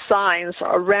have signs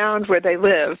around where they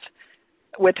live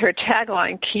with her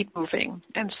tagline, keep moving.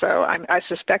 And so I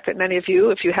suspect that many of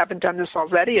you, if you haven't done this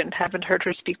already and haven't heard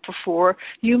her speak before,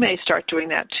 you may start doing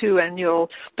that too, and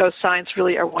those signs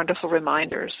really are wonderful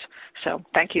reminders. So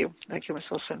thank you. Thank you, Ms.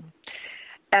 Wilson.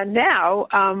 And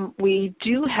now we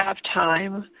do have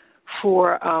time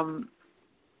for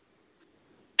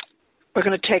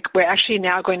we're actually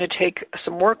now going to take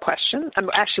some more questions. I'm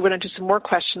actually going to do some more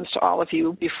questions to all of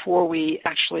you before we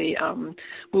actually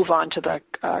move on to the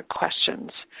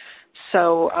questions.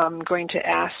 So I'm going to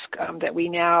ask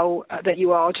that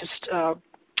you all just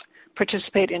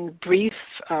participate in brief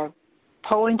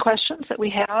polling questions that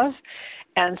we have.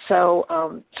 And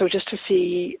so just to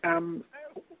see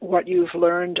what you've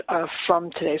learned from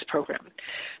today's program.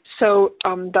 So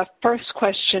the first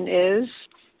question is,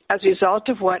 as a result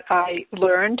of what I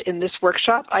learned in this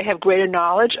workshop, I have greater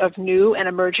knowledge of new and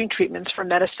emerging treatments for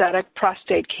metastatic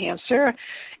prostate cancer,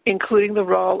 including the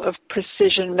role of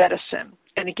precision medicine.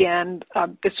 And again,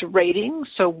 it's a rating,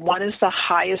 so 1 is the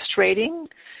highest rating,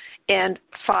 and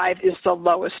 5 is the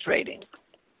lowest rating.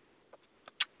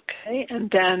 Okay,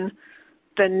 and then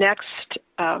the next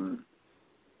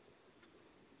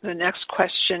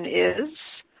question is,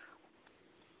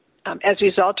 as a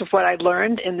result of what I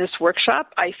learned in this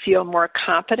workshop, I feel more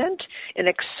confident in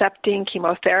accepting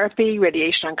chemotherapy,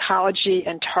 radiation oncology,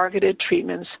 and targeted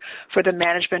treatments for the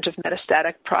management of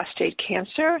metastatic prostate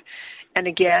cancer. And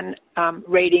again,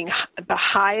 rating the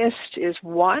highest is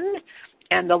 1,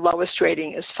 and the lowest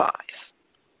rating is 5.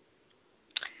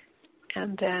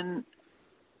 And then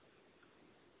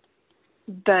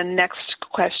the next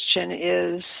question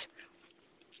is,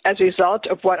 as a result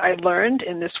of what I learned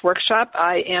in this workshop,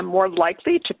 I am more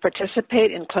likely to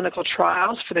participate in clinical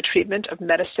trials for the treatment of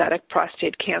metastatic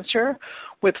prostate cancer,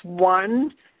 with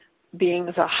 1 being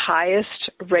the highest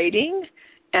rating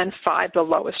and 5 the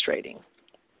lowest rating.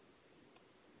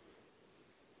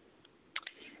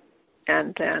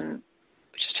 And then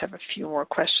we just have a few more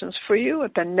questions for you.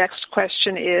 The next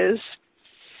question is,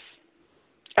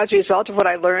 as a result of what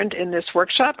I learned in this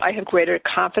workshop, I have greater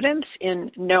confidence in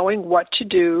knowing what to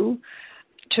do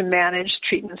to manage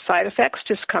treatment side effects,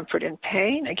 discomfort, and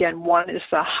pain. Again, 1 is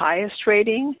the highest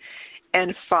rating,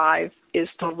 and 5 is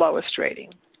the lowest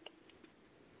rating.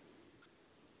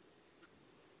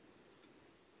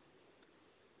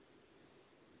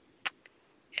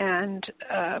 And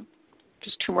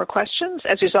just 2 more questions.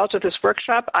 As a result of this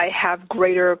workshop, I have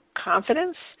greater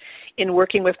confidence in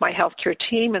working with my healthcare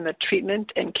team in the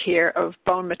treatment and care of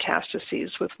bone metastases,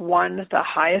 with 1 the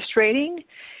highest rating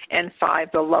and 5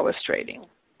 the lowest rating.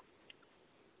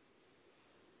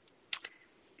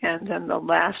 And then the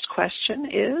last question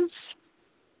is,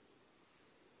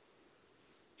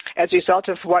 as a result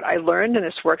of what I learned in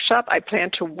this workshop, I plan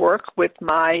to work with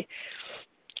my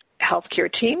healthcare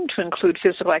team to include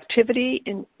physical activity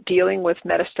in dealing with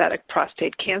metastatic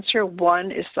prostate cancer.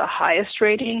 1 is the highest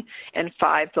rating and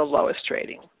 5 the lowest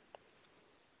rating.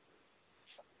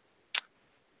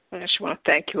 I actually want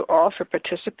to thank you all for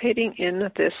participating in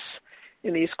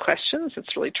these questions.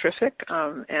 It's really terrific.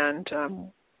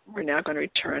 We're now going to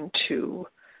return to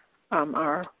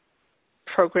our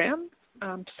program.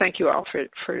 Thank you all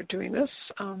for doing this.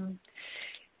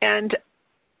 And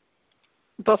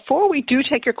before we do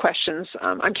take your questions,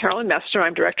 I'm Carolyn Messner.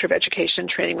 I'm Director of Education and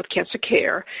Training with Cancer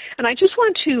Care. And I just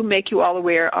want to make you all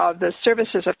aware of the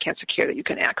services of Cancer Care that you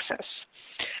can access.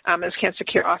 As Cancer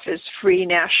Care offers free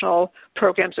national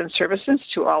programs and services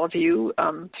to all of you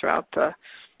throughout the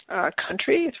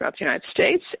country, throughout the United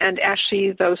States. And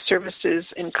actually those services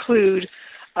include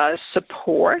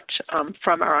support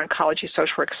from our oncology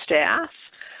social work staff.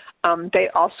 They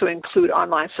also include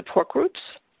online support groups.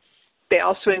 They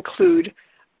also include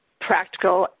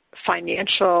practical,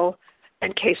 financial,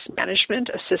 and case management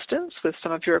assistance with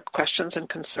some of your questions and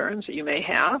concerns that you may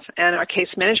have. And our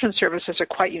case management services are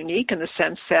quite unique in the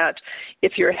sense that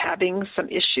if you're having some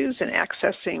issues in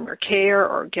accessing or care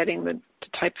or getting the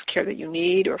type of care that you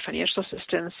need or financial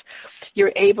assistance,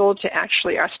 you're able to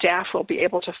our staff will be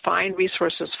able to find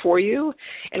resources for you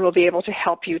and will be able to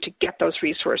help you to get those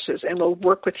resources, and will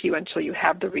work with you until you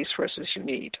have the resources you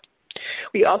need.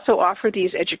 We also offer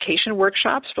these education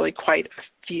workshops, really quite a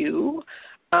few,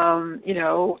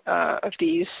 of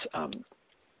these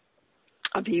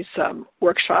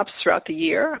workshops throughout the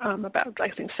year, about, I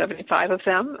think, 75 of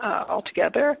them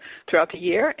altogether throughout the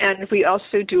year. And we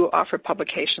also do offer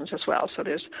publications as well. So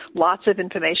there's lots of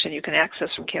information you can access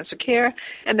from Cancer Care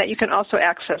and that you can also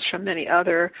access from many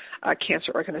other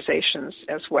cancer organizations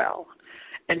as well.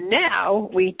 And now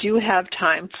we do have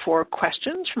time for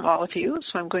questions from all of you.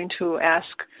 So I'm going to ask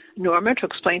Norma to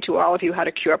explain to all of you how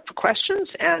to queue up for questions,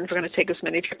 and we're going to take as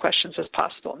many of your questions as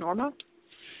possible. Norma?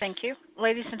 Thank you.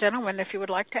 Ladies and gentlemen, if you would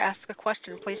like to ask a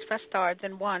question, please press star,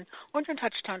 then 1 on your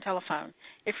touch-tone telephone.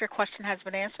 If your question has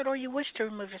been answered or you wish to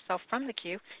remove yourself from the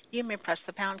queue, you may press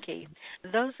the pound key.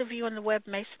 Those of you on the web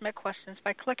may submit questions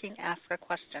by clicking Ask a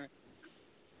Question.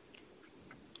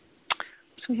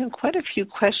 So we have quite a few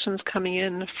questions coming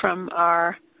in from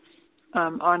our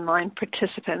online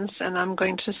participants, and I'm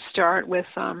going to start with,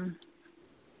 so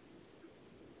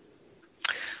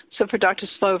for Dr.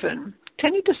 Slovin,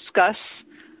 can you discuss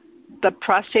the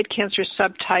prostate cancer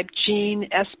subtype gene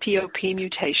SPOP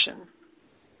mutation?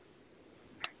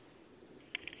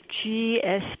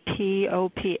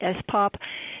 GSPOP, SPOP.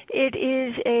 It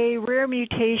is a rare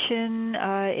mutation.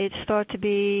 It's thought to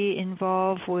be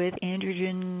involved with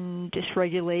androgen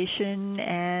dysregulation,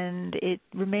 and it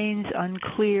remains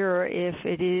unclear if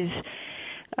it is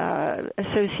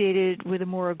associated with a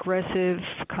more aggressive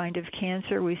kind of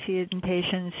cancer. We see it in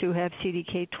patients who have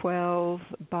CDK12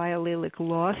 biallelic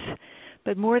loss.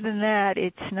 But more than that,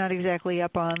 it's not exactly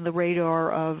up on the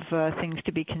radar of things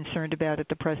to be concerned about at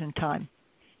the present time.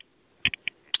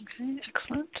 Okay,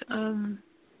 excellent.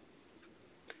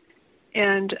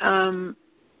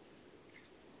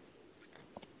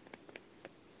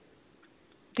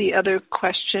 The other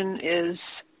question is,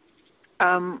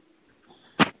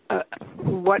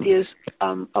 what is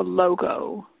a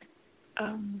logo?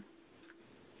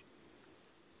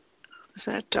 Is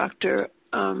that Dr.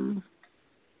 McBride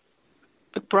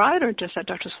or just that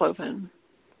Dr. Slovin?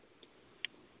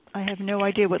 I have no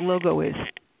idea what logo is.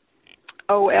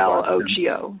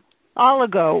 OLOGO.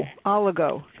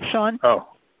 Oligo. Sean? Oh,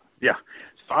 yeah.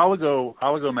 So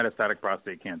oligo metastatic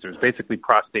prostate cancer is basically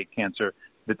prostate cancer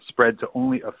that's spread to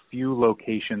only a few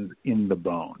locations in the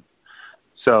bone.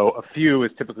 So a few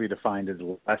is typically defined as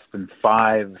less than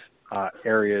 5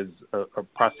 areas of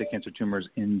prostate cancer tumors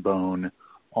in bone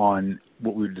on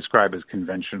what we would describe as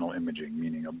conventional imaging,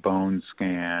 meaning a bone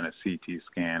scan, a CT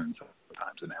scan, and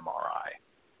sometimes an MRI.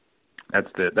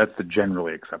 That's the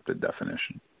generally accepted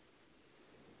definition.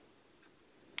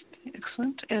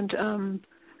 Excellent. And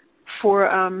for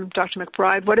Dr.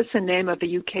 McBride, what is the name of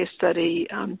the UK study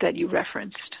that you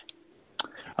referenced?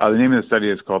 The name of the study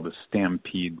is called the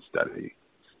STAMPEDE study.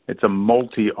 It's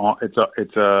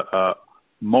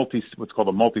what's called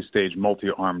a multi-stage,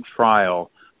 multi-arm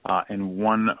trial, and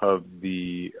one of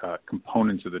the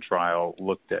components of the trial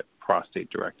looked at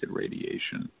prostate-directed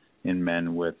radiation in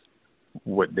men with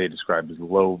what they described as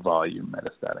low-volume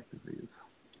metastatic disease.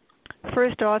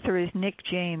 First author is Nick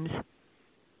James.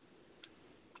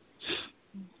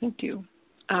 Thank you.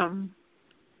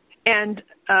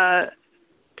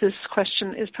 This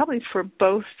question is probably for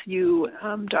both you,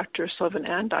 Dr. Slovin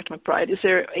and Dr. McBride. Is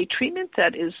there a treatment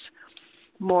that is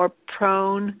more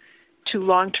prone to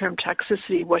long-term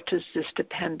toxicity? What does this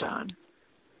depend on?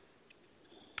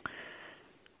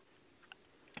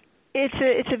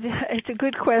 It's a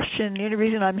good question. The only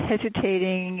reason I'm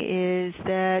hesitating is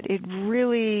that it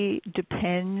really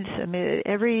depends. I mean,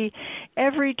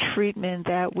 every treatment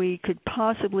that we could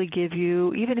possibly give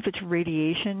you, even if it's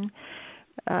radiation,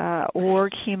 or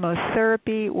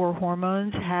chemotherapy or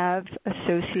hormones, have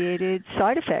associated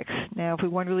side effects. Now, if we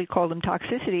want to really call them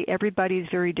toxicity, everybody is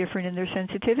very different in their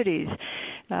sensitivities.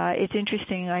 It's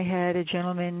interesting, I had a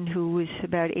gentleman who was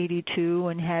about 82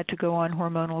 and had to go on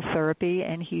hormonal therapy,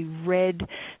 and he read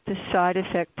the side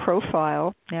effect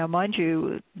profile. Now, mind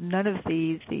you, none of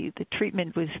the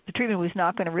treatment was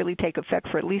not going to really take effect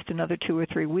for at least another 2 or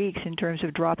 3 weeks in terms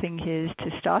of dropping his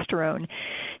testosterone.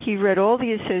 He read all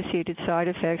the associated side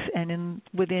effects, and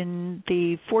within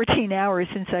the 14 hours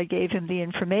since I gave him the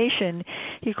information,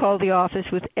 he called the office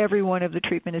with every one of the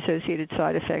treatment-associated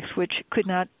side effects, which could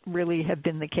not really have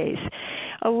been the case.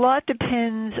 A lot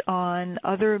depends on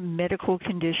other medical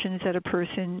conditions that a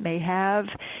person may have.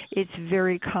 It's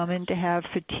very common to have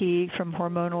fatigue from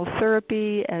hormonal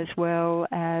therapy as well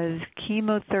as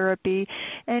chemotherapy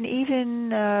and even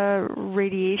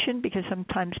radiation, because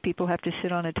sometimes people have to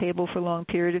sit on a table for a long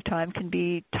period of time, can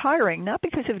be tiring, not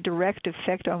because of direct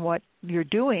effect on what you're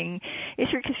doing,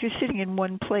 it's because you're sitting in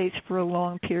one place for a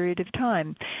long period of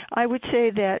time. I would say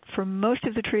that for most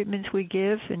of the treatments we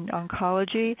give in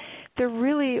oncology, they're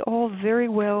really all very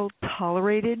well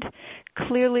tolerated.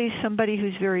 Clearly, somebody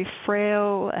who's very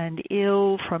frail and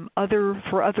ill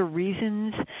for other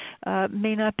reasons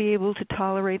may not be able to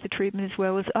tolerate the treatment as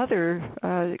well as other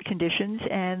conditions,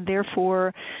 and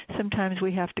therefore sometimes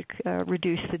we have to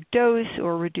reduce the dose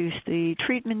or reduce the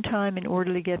treatment time in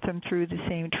order to get them through the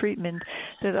same treatment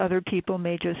that other people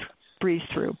may just breeze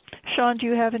through. Sean, do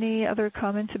you have any other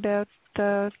comments about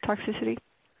toxicity?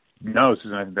 No,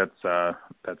 Susan, I think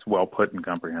that's well put and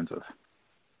comprehensive.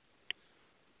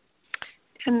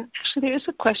 And actually, there is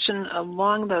a question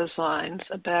along those lines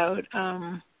about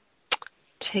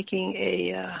taking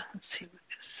let's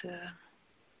see,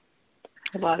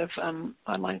 a lot of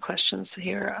online questions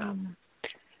here.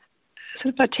 Is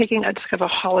it about taking a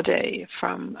holiday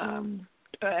from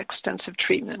extensive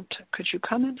treatment? Could you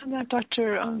comment on that,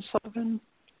 Dr. Sullivan?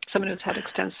 Someone who's had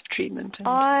extensive treatment.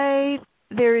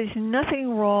 There is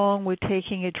nothing wrong with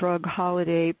taking a drug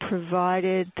holiday,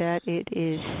 provided that it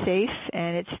is safe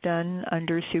and it's done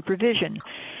under supervision.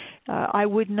 I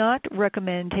would not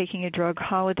recommend taking a drug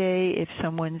holiday if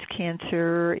someone's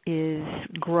cancer is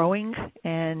growing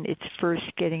and it's first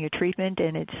getting a treatment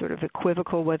and it's sort of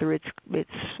equivocal whether it's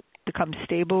become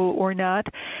stable or not.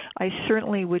 I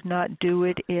certainly would not do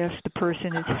it if the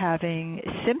person is having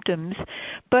symptoms,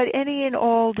 but any and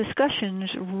all discussions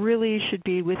really should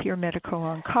be with your medical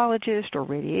oncologist or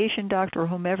radiation doctor or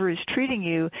whomever is treating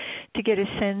you to get a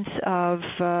sense of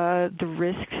the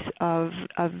risks of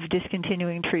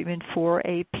discontinuing treatment for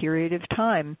a period of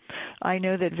time. I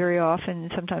know that very often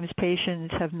sometimes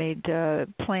patients have made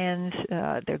plans.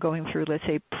 They're going through, let's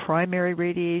say, primary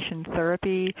radiation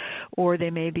therapy, or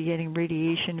they may be getting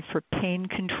radiation for pain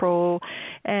control.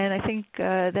 And I think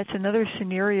that's another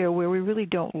scenario where we really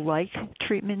don't like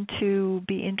treatment to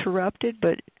be interrupted.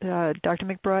 But Dr.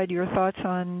 McBride, your thoughts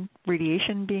on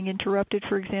radiation being interrupted,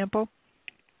 for example?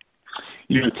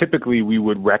 Typically we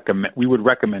would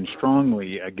recommend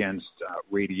strongly against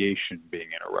radiation being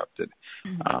interrupted.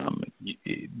 Mm-hmm.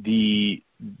 The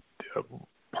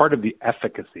part of the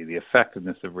efficacy, the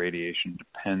effectiveness of radiation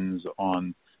depends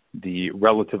on the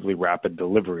relatively rapid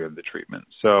delivery of the treatment.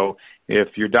 So if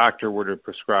your doctor were to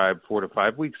prescribe 4 to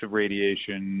 5 weeks of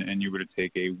radiation and you were to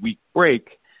take a week break,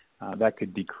 that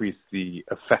could decrease the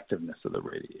effectiveness of the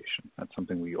radiation. That's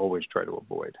something we always try to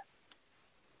avoid.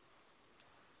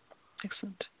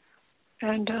 Excellent.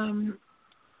 And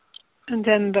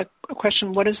then the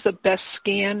question, what is the best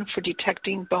scan for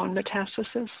detecting bone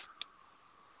metastasis?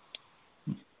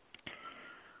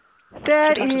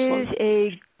 That is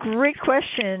a great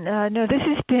question. No, this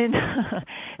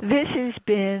has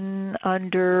been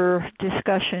under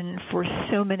discussion for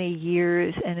so many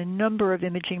years, and a number of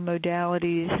imaging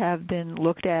modalities have been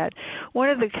looked at. One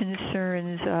of the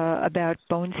concerns about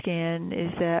bone scan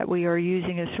is that we are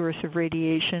using a source of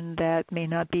radiation that may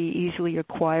not be easily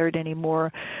acquired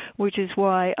anymore, which is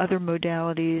why other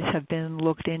modalities have been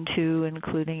looked into,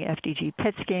 including FDG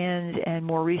PET scans and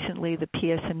more recently the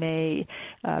PSMA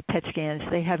PET scans.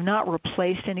 They have not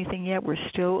replaced anything yet. We're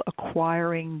still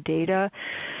acquiring data.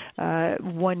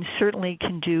 One certainly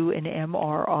can do an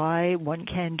MRI. One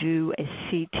can do a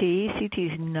CT. CT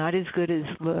is not as good as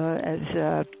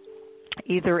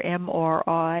either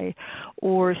MRI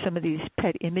or some of these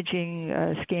PET imaging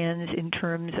scans in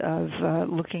terms of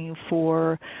looking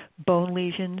for bone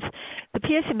lesions. The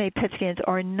PSMA PET scans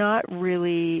are not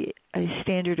really a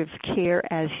standard of care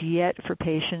as yet for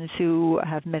patients who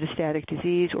have metastatic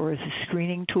disease or as a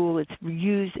screening tool. It's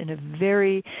used in a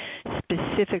very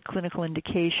specific clinical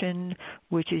indication,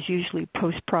 which is usually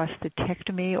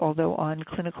post-prostatectomy, although on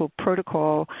clinical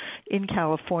protocol in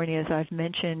California, as I've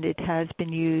mentioned, it has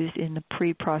been used in the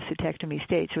pre-prostatectomy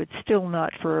state. So it's still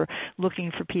not for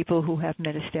looking for people who have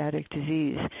metastatic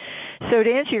disease. So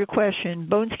to answer your question,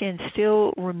 bone scan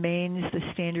still remains the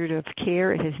standard of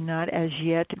care. It has not as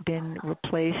yet been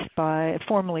replaced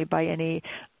formally by any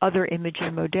other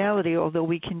imaging modality, although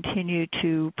we continue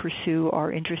to pursue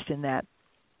our interest in that.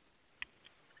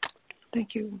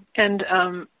 Thank you. And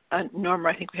Norma,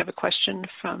 I think we have a question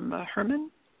from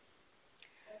Herman.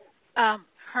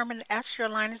 Herman S., your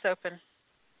line is open.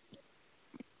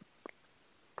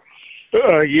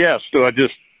 Yes. Do I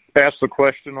just ask the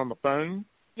question on the phone?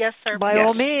 Yes, sir. By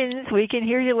all means. We can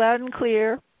hear you loud and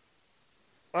clear.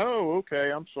 Oh,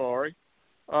 okay. I'm sorry.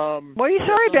 What are you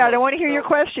sorry about? I want to hear your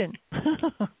question.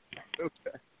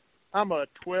 Okay. I'm a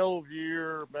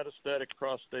 12-year metastatic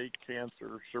prostate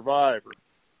cancer survivor.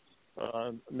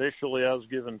 Initially, I was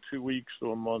given 2 weeks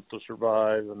to a month to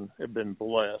survive and have been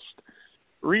blessed.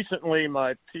 Recently,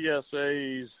 my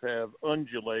PSAs have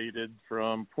undulated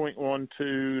from 0.12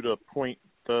 to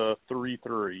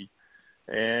 0.33,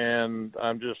 and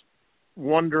I'm just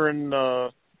wondering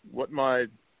what my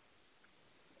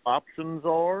options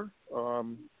are.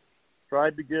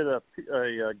 Tried to get a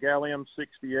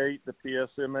gallium-68, the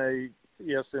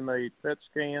PSMA PET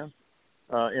scan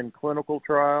in clinical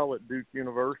trial at Duke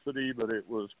University, but it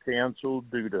was canceled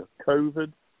due to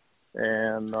COVID.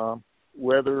 And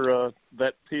whether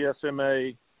that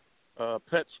PSMA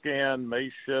PET scan may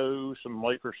show some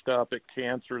microscopic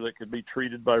cancer that could be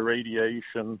treated by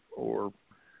radiation or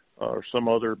some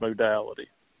other modality.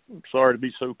 I'm sorry to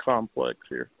be so complex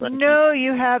here. Thank you.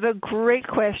 You have a great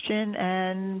question,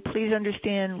 and please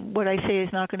understand what I say is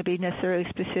not going to be necessarily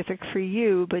specific for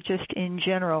you, but just in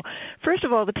general. First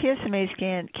of all, the PSMA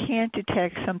scan can't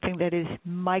detect something that is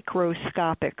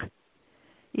microscopic.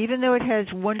 Even though it has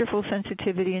wonderful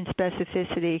sensitivity and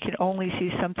specificity, it can only see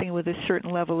something with a certain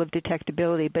level of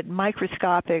detectability. But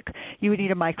microscopic, you would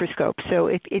need a microscope. So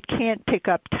it can't pick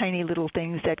up tiny little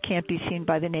things that can't be seen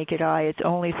by the naked eye. It's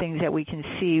only things that we can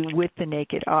see with the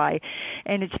naked eye.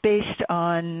 And it's based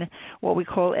on what we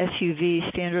call SUV,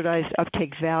 standardized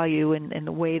uptake value, and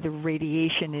the way the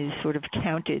radiation is sort of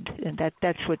counted. And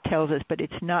that's what tells us, but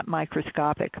it's not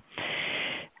microscopic.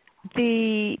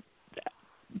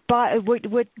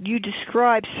 What you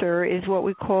described, sir, is what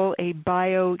we call a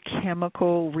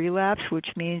biochemical relapse, which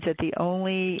means that the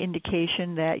only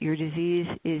indication that your disease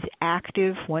is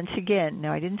active once again,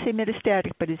 now I didn't say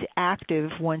metastatic, but is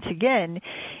active once again,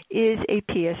 is a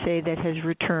PSA that has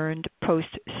returned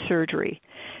post-surgery.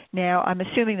 Now, I'm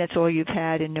assuming that's all you've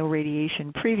had and no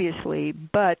radiation previously,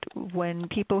 but when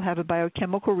people have a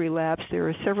biochemical relapse, there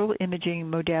are several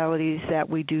imaging modalities that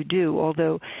we do,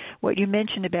 although what you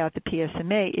mentioned about the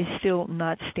PSMA is still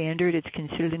not standard. It's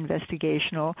considered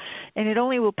investigational, and it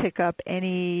only will pick up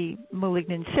any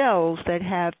malignant cells that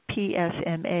have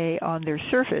PSMA on their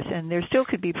surface, and there still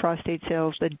could be prostate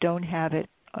cells that don't have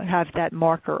that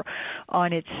marker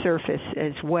on its surface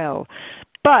as well.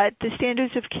 But the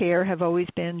standards of care have always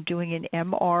been doing an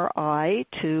MRI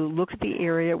to look at the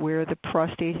area where the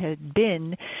prostate had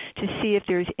been to see if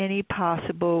there's any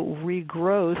possible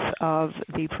regrowth of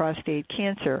the prostate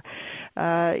cancer.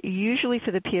 Usually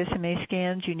for the PSMA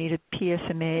scans, you need a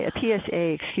PSA of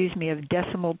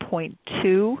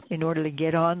 0.2 in order to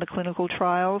get on the clinical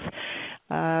trials.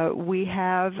 We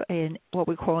have what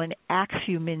we call an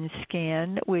Axumin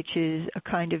scan, which is a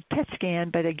kind of PET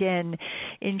scan, but again,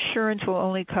 insurance will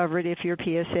only cover it if your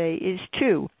PSA is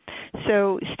 2.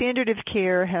 So standard of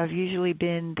care have usually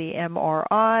been the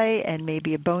MRI and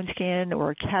maybe a bone scan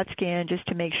or a CAT scan just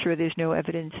to make sure there's no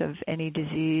evidence of any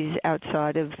disease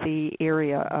outside of the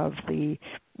area of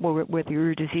where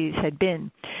your disease had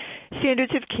been.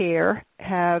 Standards of care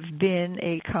have been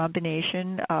a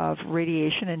combination of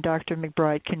radiation, and Dr.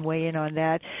 McBride can weigh in on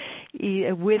that,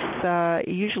 with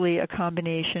usually a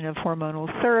combination of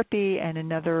hormonal therapy and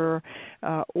another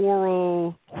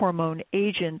oral hormone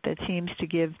agent that seems to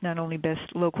give not only best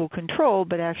local control,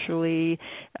 but actually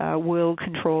will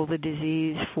control the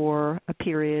disease for a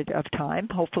period of time,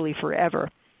 hopefully forever.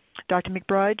 Dr.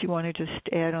 McBride, do you want to just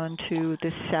add on to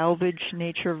the salvage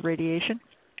nature of radiation?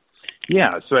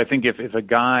 Yeah, so I think if a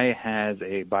guy has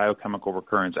a biochemical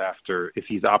recurrence if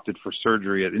he's opted for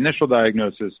surgery at initial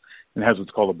diagnosis and has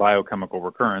what's called a biochemical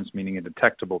recurrence, meaning a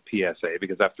detectable PSA,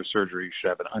 because after surgery you should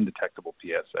have an undetectable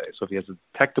PSA. So if he has a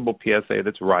detectable PSA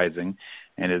that's rising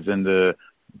and is in the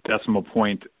decimal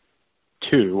point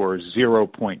 2 or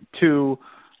 0.2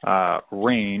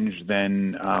 range,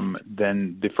 then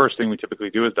the first thing we typically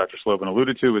do, as Dr. Slovin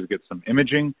alluded to, is get some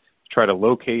imaging, try to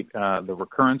locate the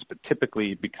recurrence, but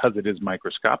typically because it is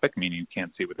microscopic, meaning you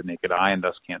can't see it with the naked eye and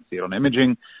thus can't see it on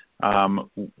imaging,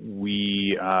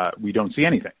 we don't see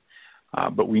anything.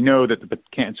 But we know that the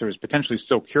cancer is potentially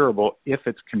still curable if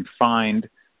it's confined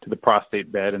to the prostate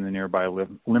bed and the nearby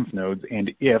lymph nodes,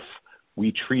 and if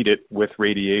we treat it with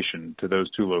radiation to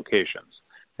those two locations.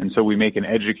 And so we make an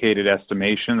educated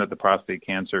estimation that the prostate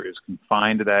cancer is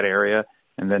confined to that area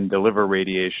and then deliver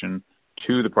radiation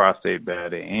to the prostate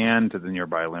bed and to the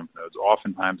nearby lymph nodes,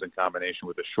 oftentimes in combination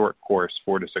with a short course,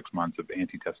 4 to 6 months of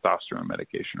anti-testosterone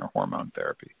medication or hormone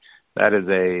therapy. That is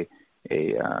a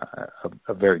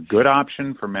very good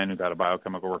option for men who've had a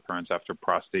biochemical recurrence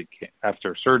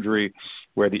after surgery,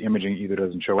 where the imaging either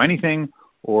doesn't show anything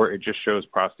or it just shows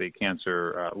prostate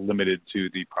cancer limited to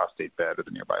the prostate bed or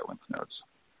the nearby lymph nodes.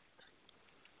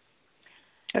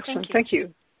 Excellent. Thank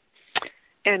you.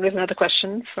 And we have another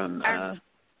question from...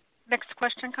 Next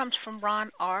question comes from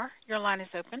Ron R. Your line is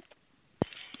open.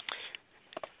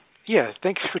 Yeah,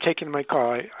 thanks for taking my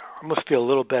call. I almost feel a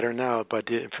little better now about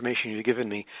the information you've given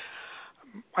me.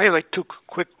 I have two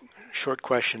quick, short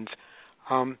questions.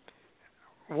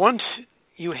 Once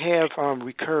you have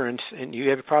recurrence and you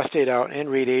have your prostate out and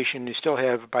radiation, you still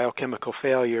have biochemical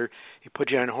failure, you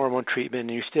put you on hormone treatment,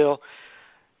 and you still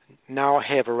now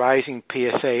have a rising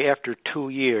PSA after 2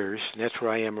 years, and that's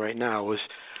where I am right now, it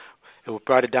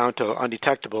brought it down to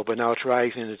undetectable, but now it's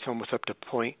rising. It's almost up to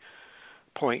 0.6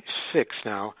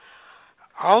 now.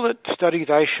 All the studies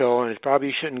I show, and it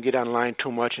probably shouldn't get online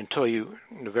too much until you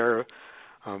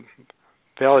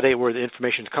validate where the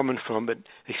information is coming from, but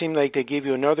they seem like they give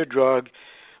you another drug,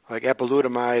 like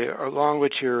apalutamide, along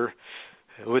with your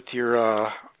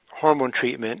hormone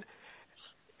treatment,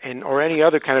 or any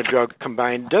other kind of drug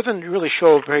combined. Doesn't really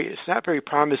show it's not very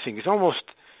promising. It's almost,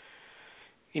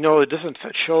 it doesn't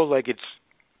show like it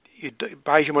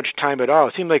buys you much time at all.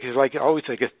 It seems like it's always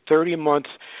like a 30-month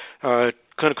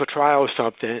clinical trial or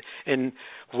something, and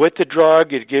with the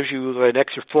drug it gives you an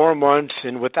extra 4 months,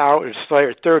 and without it's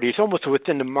like 30. It's almost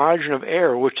within the margin of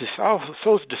error, which is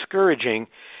so discouraging.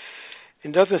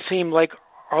 It doesn't seem like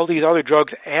all these other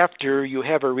drugs after you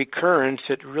have a recurrence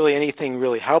that really anything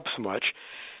really helps much.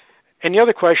 And the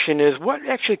other question is, what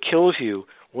actually kills you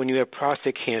when you have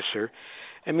prostate cancer?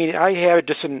 I mean, I have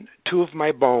just in 2 of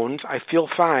my bones. I feel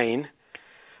fine.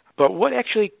 But what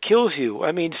actually kills you?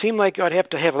 I mean, it seemed like I'd have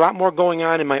to have a lot more going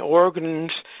on in my organs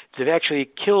to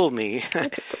actually kill me.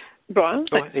 Ron,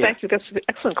 thank you. That's an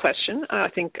excellent question. I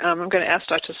think I'm going to ask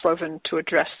Dr. Slovin to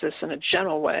address this in a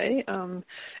general way. And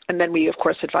then we, of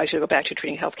course, advise you to go back to your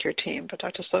treating healthcare team. But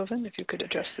Dr. Slovin, if you could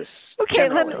address this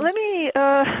generally. Let me...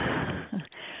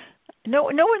 No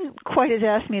one quite has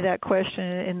asked me that question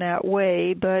in that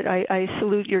way, but I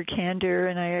salute your candor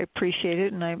and I appreciate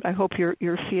it, and I hope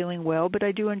you're feeling well. But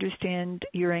I do understand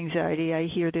your anxiety. I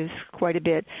hear this quite a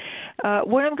bit.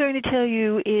 What I'm going to tell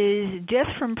you is death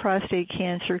from prostate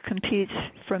cancer competes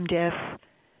from death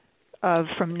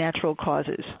from natural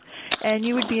causes. And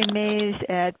you would be amazed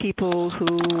at people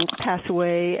who pass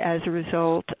away as a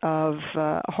result of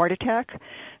a heart attack,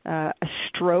 a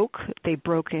stroke, they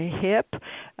broke a hip,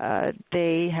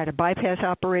 they had a bypass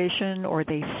operation, or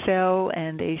they fell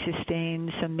and they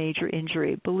sustained some major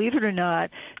injury. Believe it or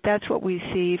not, that's what we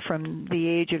see from the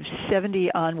age of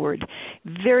 70 onward.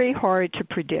 Very hard to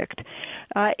predict.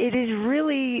 It is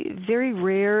really very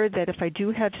rare that if I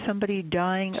do have somebody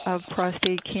dying of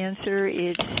prostate cancer,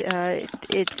 it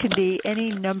can be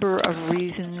any number of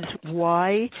reasons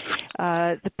why.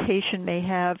 The patient may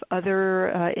have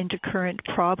other intercurrent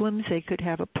problems. They could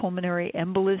have a pulmonary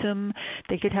embolism.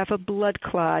 They could have a blood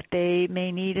clot. They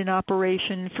may need an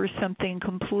operation for something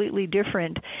completely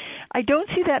different. I don't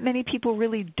see that many people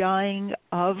really dying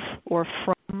of or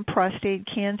from prostate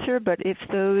cancer, but if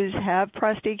those have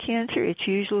prostate cancer, it's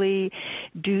usually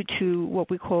due to what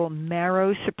we call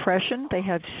marrow suppression. They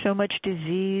have so much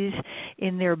disease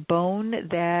in their bone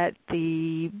that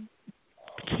the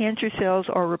cancer cells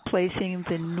are replacing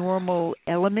the normal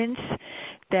elements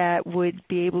that would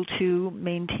be able to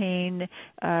maintain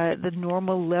the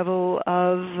normal level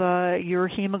of your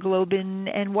hemoglobin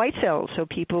and white cells. So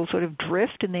people sort of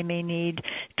drift and they may need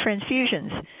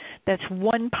transfusions. That's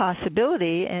one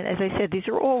possibility, and as I said, these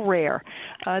are all rare.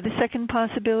 The second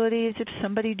possibility is if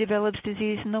somebody develops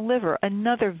disease in the liver,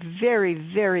 another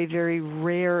very, very, very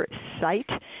rare site,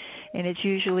 and it's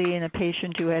usually in a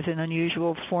patient who has an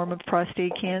unusual form of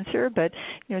prostate cancer. But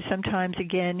sometimes,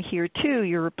 again, here too,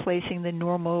 you're replacing the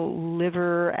normal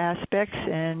liver aspects,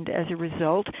 and as a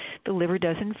result, the liver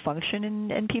doesn't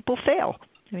function, and people fail.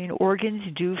 I mean, organs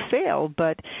do fail,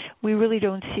 but we really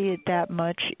don't see it that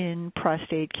much in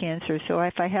prostate cancer. So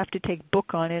if I have to take book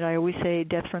on it, I always say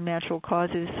death from natural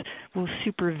causes will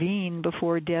supervene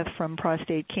before death from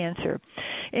prostate cancer.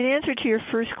 In answer to your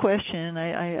first question,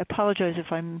 I apologize if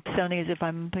I'm sounding as if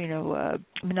I'm,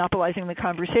 monopolizing the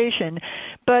conversation,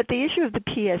 but the issue of the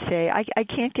PSA, I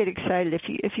can't get excited.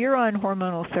 If you're on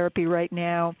hormonal therapy right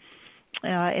now,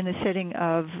 in the setting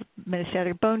of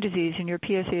metastatic bone disease and your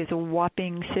PSA is a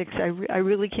whopping 6, I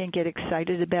really can't get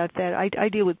excited about that. I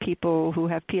deal with people who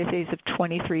have PSAs of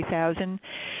 23,000.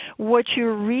 What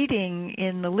you're reading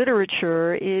in the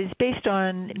literature is based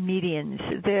on medians.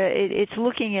 It's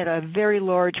looking at a very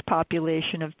large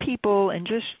population of people and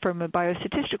just from a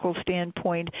biostatistical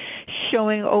standpoint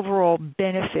showing overall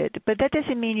benefit. But that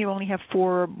doesn't mean you only have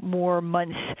 4 more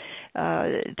months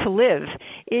to live.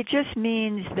 It just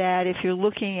means that if you're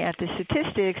looking at the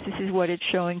statistics, this is what it's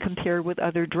showing compared with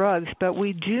other drugs. But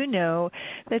we do know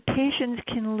that patients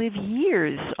can live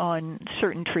years on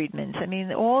certain treatments. I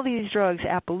mean, all these drugs,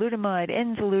 apalutamide,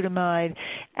 enzalutamide,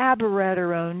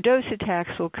 abiraterone,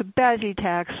 docetaxel,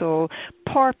 cabazitaxel,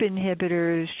 PARP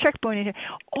inhibitors, checkpoint inhibitors,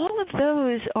 all of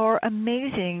those are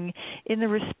amazing in the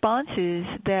responses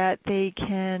that they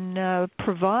can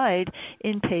provide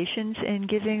in patients and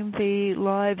giving the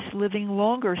lives living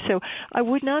longer. So I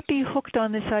would not be hooked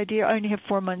on this idea, I only have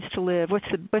 4 months to live. What's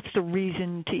the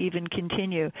reason to even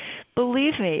continue?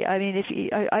 Believe me, I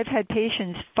mean, I've had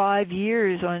patients 5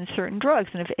 years on certain drugs,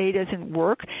 and if A doesn't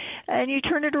work, and you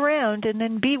turn it around, and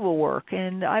then B will work.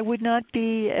 And I would not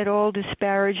be at all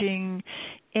disparaging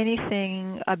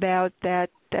anything about that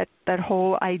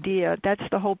whole idea. That's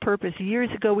the whole purpose. Years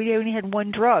ago, we only had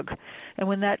one drug, and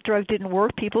when that drug didn't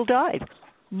work, people died.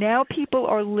 Now people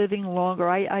are living longer.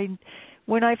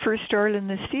 When I first started in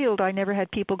this field, I never had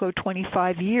people go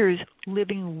 25 years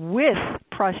living with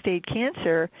prostate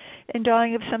cancer and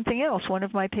dying of something else. One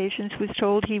of my patients was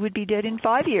told he would be dead in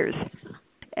 5 years,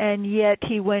 and yet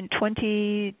he went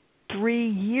 23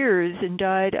 years and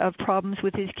died of problems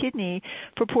with his kidney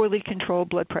for poorly controlled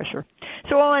blood pressure.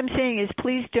 So all I'm saying is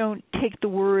please don't take the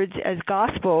words as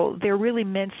gospel. They're really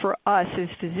meant for us as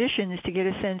physicians to get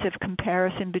a sense of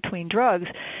comparison between drugs.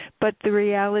 But the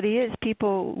reality is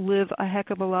people live a heck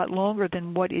of a lot longer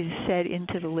than what is said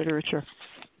into the literature.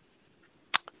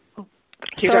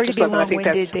 Sorry to be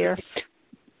long-winded there.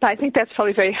 I think that's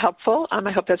probably very helpful. I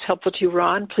hope that's helpful to you,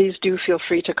 Ron. Please do feel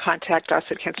free to contact us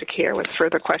at Cancer Care with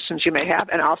further questions you may have,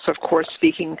 and also, of course,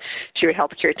 speaking to your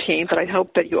healthcare team. But I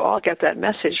hope that you all get that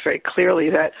message very clearly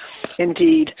that,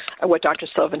 indeed, what Dr.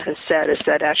 Sullivan has said is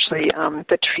that actually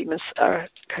the treatments are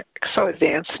so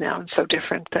advanced now and so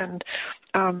different than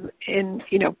in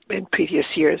previous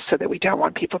years, so that we don't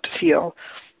want people to feel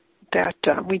that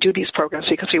we do these programs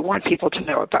because we want people to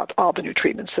know about all the new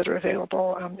treatments that are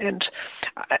available. And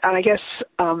I guess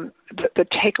the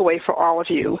takeaway for all of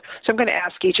you, so I'm going to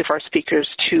ask each of our speakers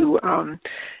to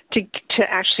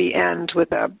actually end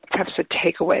with perhaps a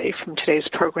takeaway from today's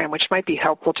program, which might be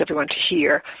helpful to everyone to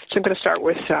hear. So I'm going to start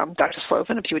with Dr.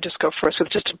 Slovin, if you would just go first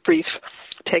with just a brief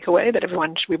takeaway that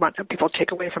we want people to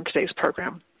take away from today's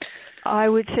program. I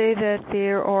would say that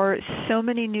there are so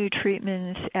many new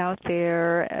treatments out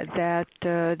there that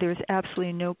there's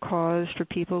absolutely no cause for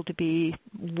people to be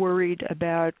worried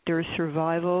about their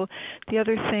survival. The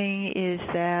other thing is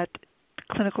that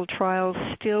clinical trials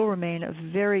still remain a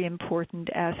very important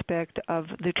aspect of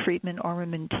the treatment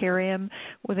armamentarium,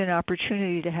 with an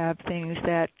opportunity to have things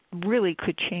that really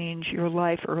could change your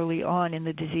life early on in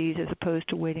the disease as opposed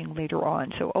to waiting later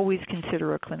on. So always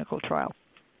consider a clinical trial.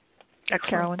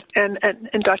 Excellent. Carolyn?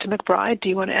 And Dr. McBride, do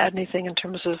you want to add anything in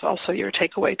terms of also your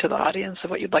takeaway to the audience of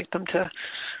what you'd like them to,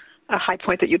 a high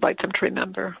point that you'd like them to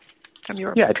remember from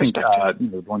your perspective? I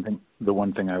think the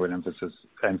one thing I would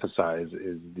emphasize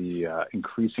is the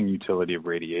increasing utility of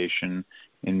radiation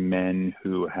in men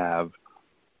who have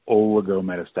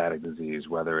oligometastatic disease,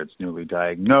 whether it's newly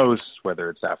diagnosed, whether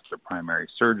it's after primary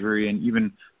surgery, and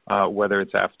even whether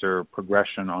it's after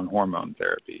progression on hormone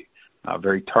therapy.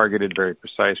 Very targeted, very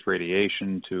precise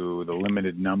radiation to the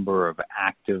limited number of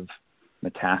active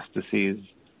metastases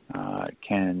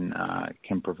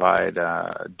can provide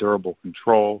durable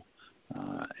control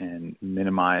and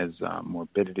minimize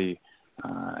morbidity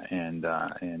and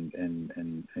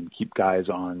keep guys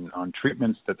on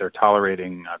treatments that they're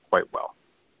tolerating quite well.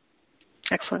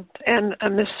 Excellent. And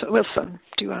Ms. Wilson,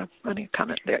 do you have any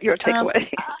comment there? Your takeaway?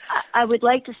 I would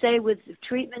like to say, with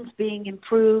treatments being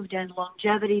improved and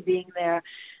longevity being there,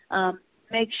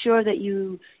 make sure that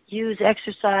you use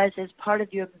exercise as part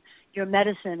of your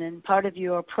medicine and part of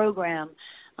your program,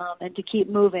 and to keep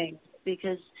moving,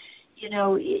 because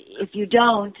if you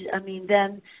don't,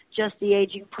 then just the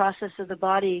aging process of the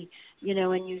body,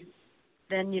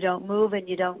 and you don't move and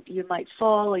you might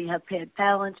fall or you have bad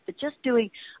balance. But just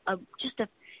doing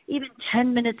even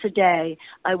 10 minutes a day,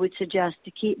 I would suggest,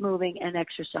 to keep moving and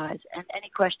exercise. And any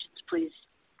questions, please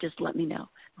just let me know.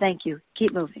 Thank you.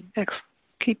 Keep moving. Excellent.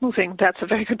 Keep moving. That's a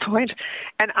very good point.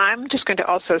 And I'm just going to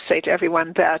also say to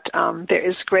everyone that there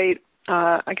is great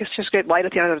light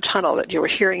at the end of the tunnel that you were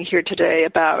hearing here today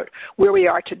about where we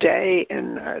are today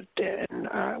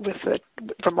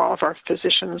from all of our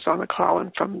physicians on the call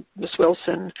and from Ms.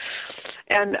 Wilson.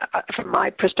 And from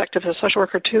my perspective as a social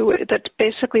worker too, that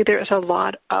basically there is a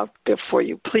lot out there for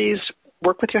you. Please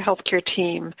work with your healthcare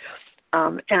team.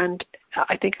 And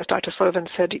I think, as Dr. Sullivan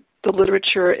said, the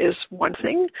literature is one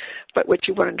thing, but what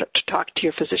you want to talk to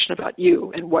your physician about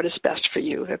you and what is best for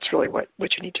you. That's really what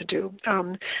you need to do.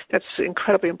 That's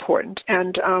incredibly important.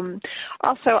 And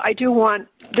also, I do want,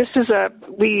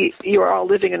 you are all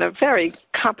living in a very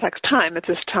complex time at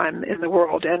this time in the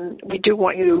world, and we do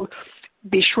want you to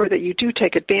be sure that you do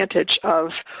take advantage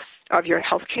of your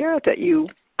health care, that you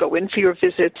go in for your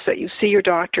visits, that you see your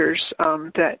doctors,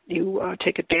 that you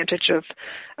take advantage of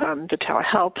the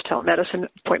telehealth, telemedicine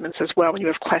appointments as well when you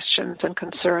have questions and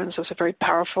concerns. Those are very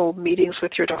powerful meetings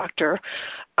with your doctor,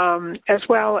 as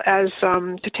well as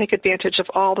to take advantage of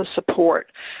all the support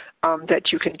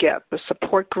that you can get, the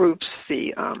support groups,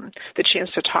 the chance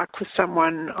to talk with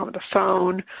someone on the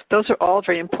phone. Those are all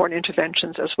very important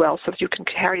interventions as well, so that you can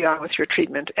carry on with your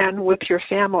treatment and with your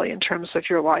family in terms of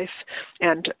your life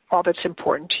and all that's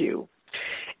important to you.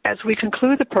 As we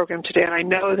conclude the program today, and I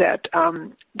know that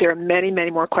there are many, many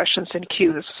more questions in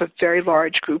queue. This is a very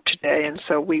large group today, and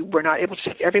so we were not able to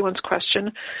take everyone's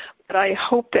question, but I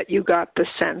hope that you got the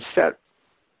sense that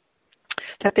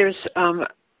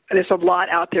there's a lot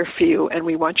out there for you, and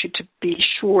we want you to be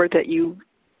sure that you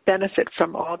benefit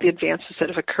from all the advances that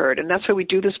have occurred. And that's why we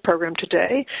do this program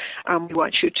today. We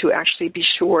want you to actually be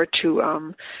sure to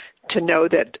know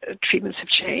that treatments have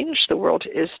changed, the world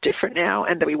is different now,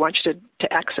 and that we want you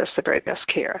to access the very best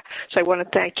care. So I want to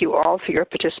thank you all for your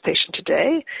participation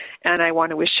today, and I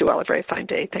want to wish you all a very fine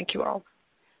day. Thank you all.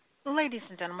 Ladies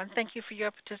and gentlemen, thank you for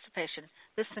your participation.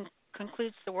 This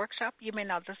concludes the workshop. You may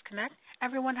now disconnect.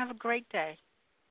 Everyone have a great day.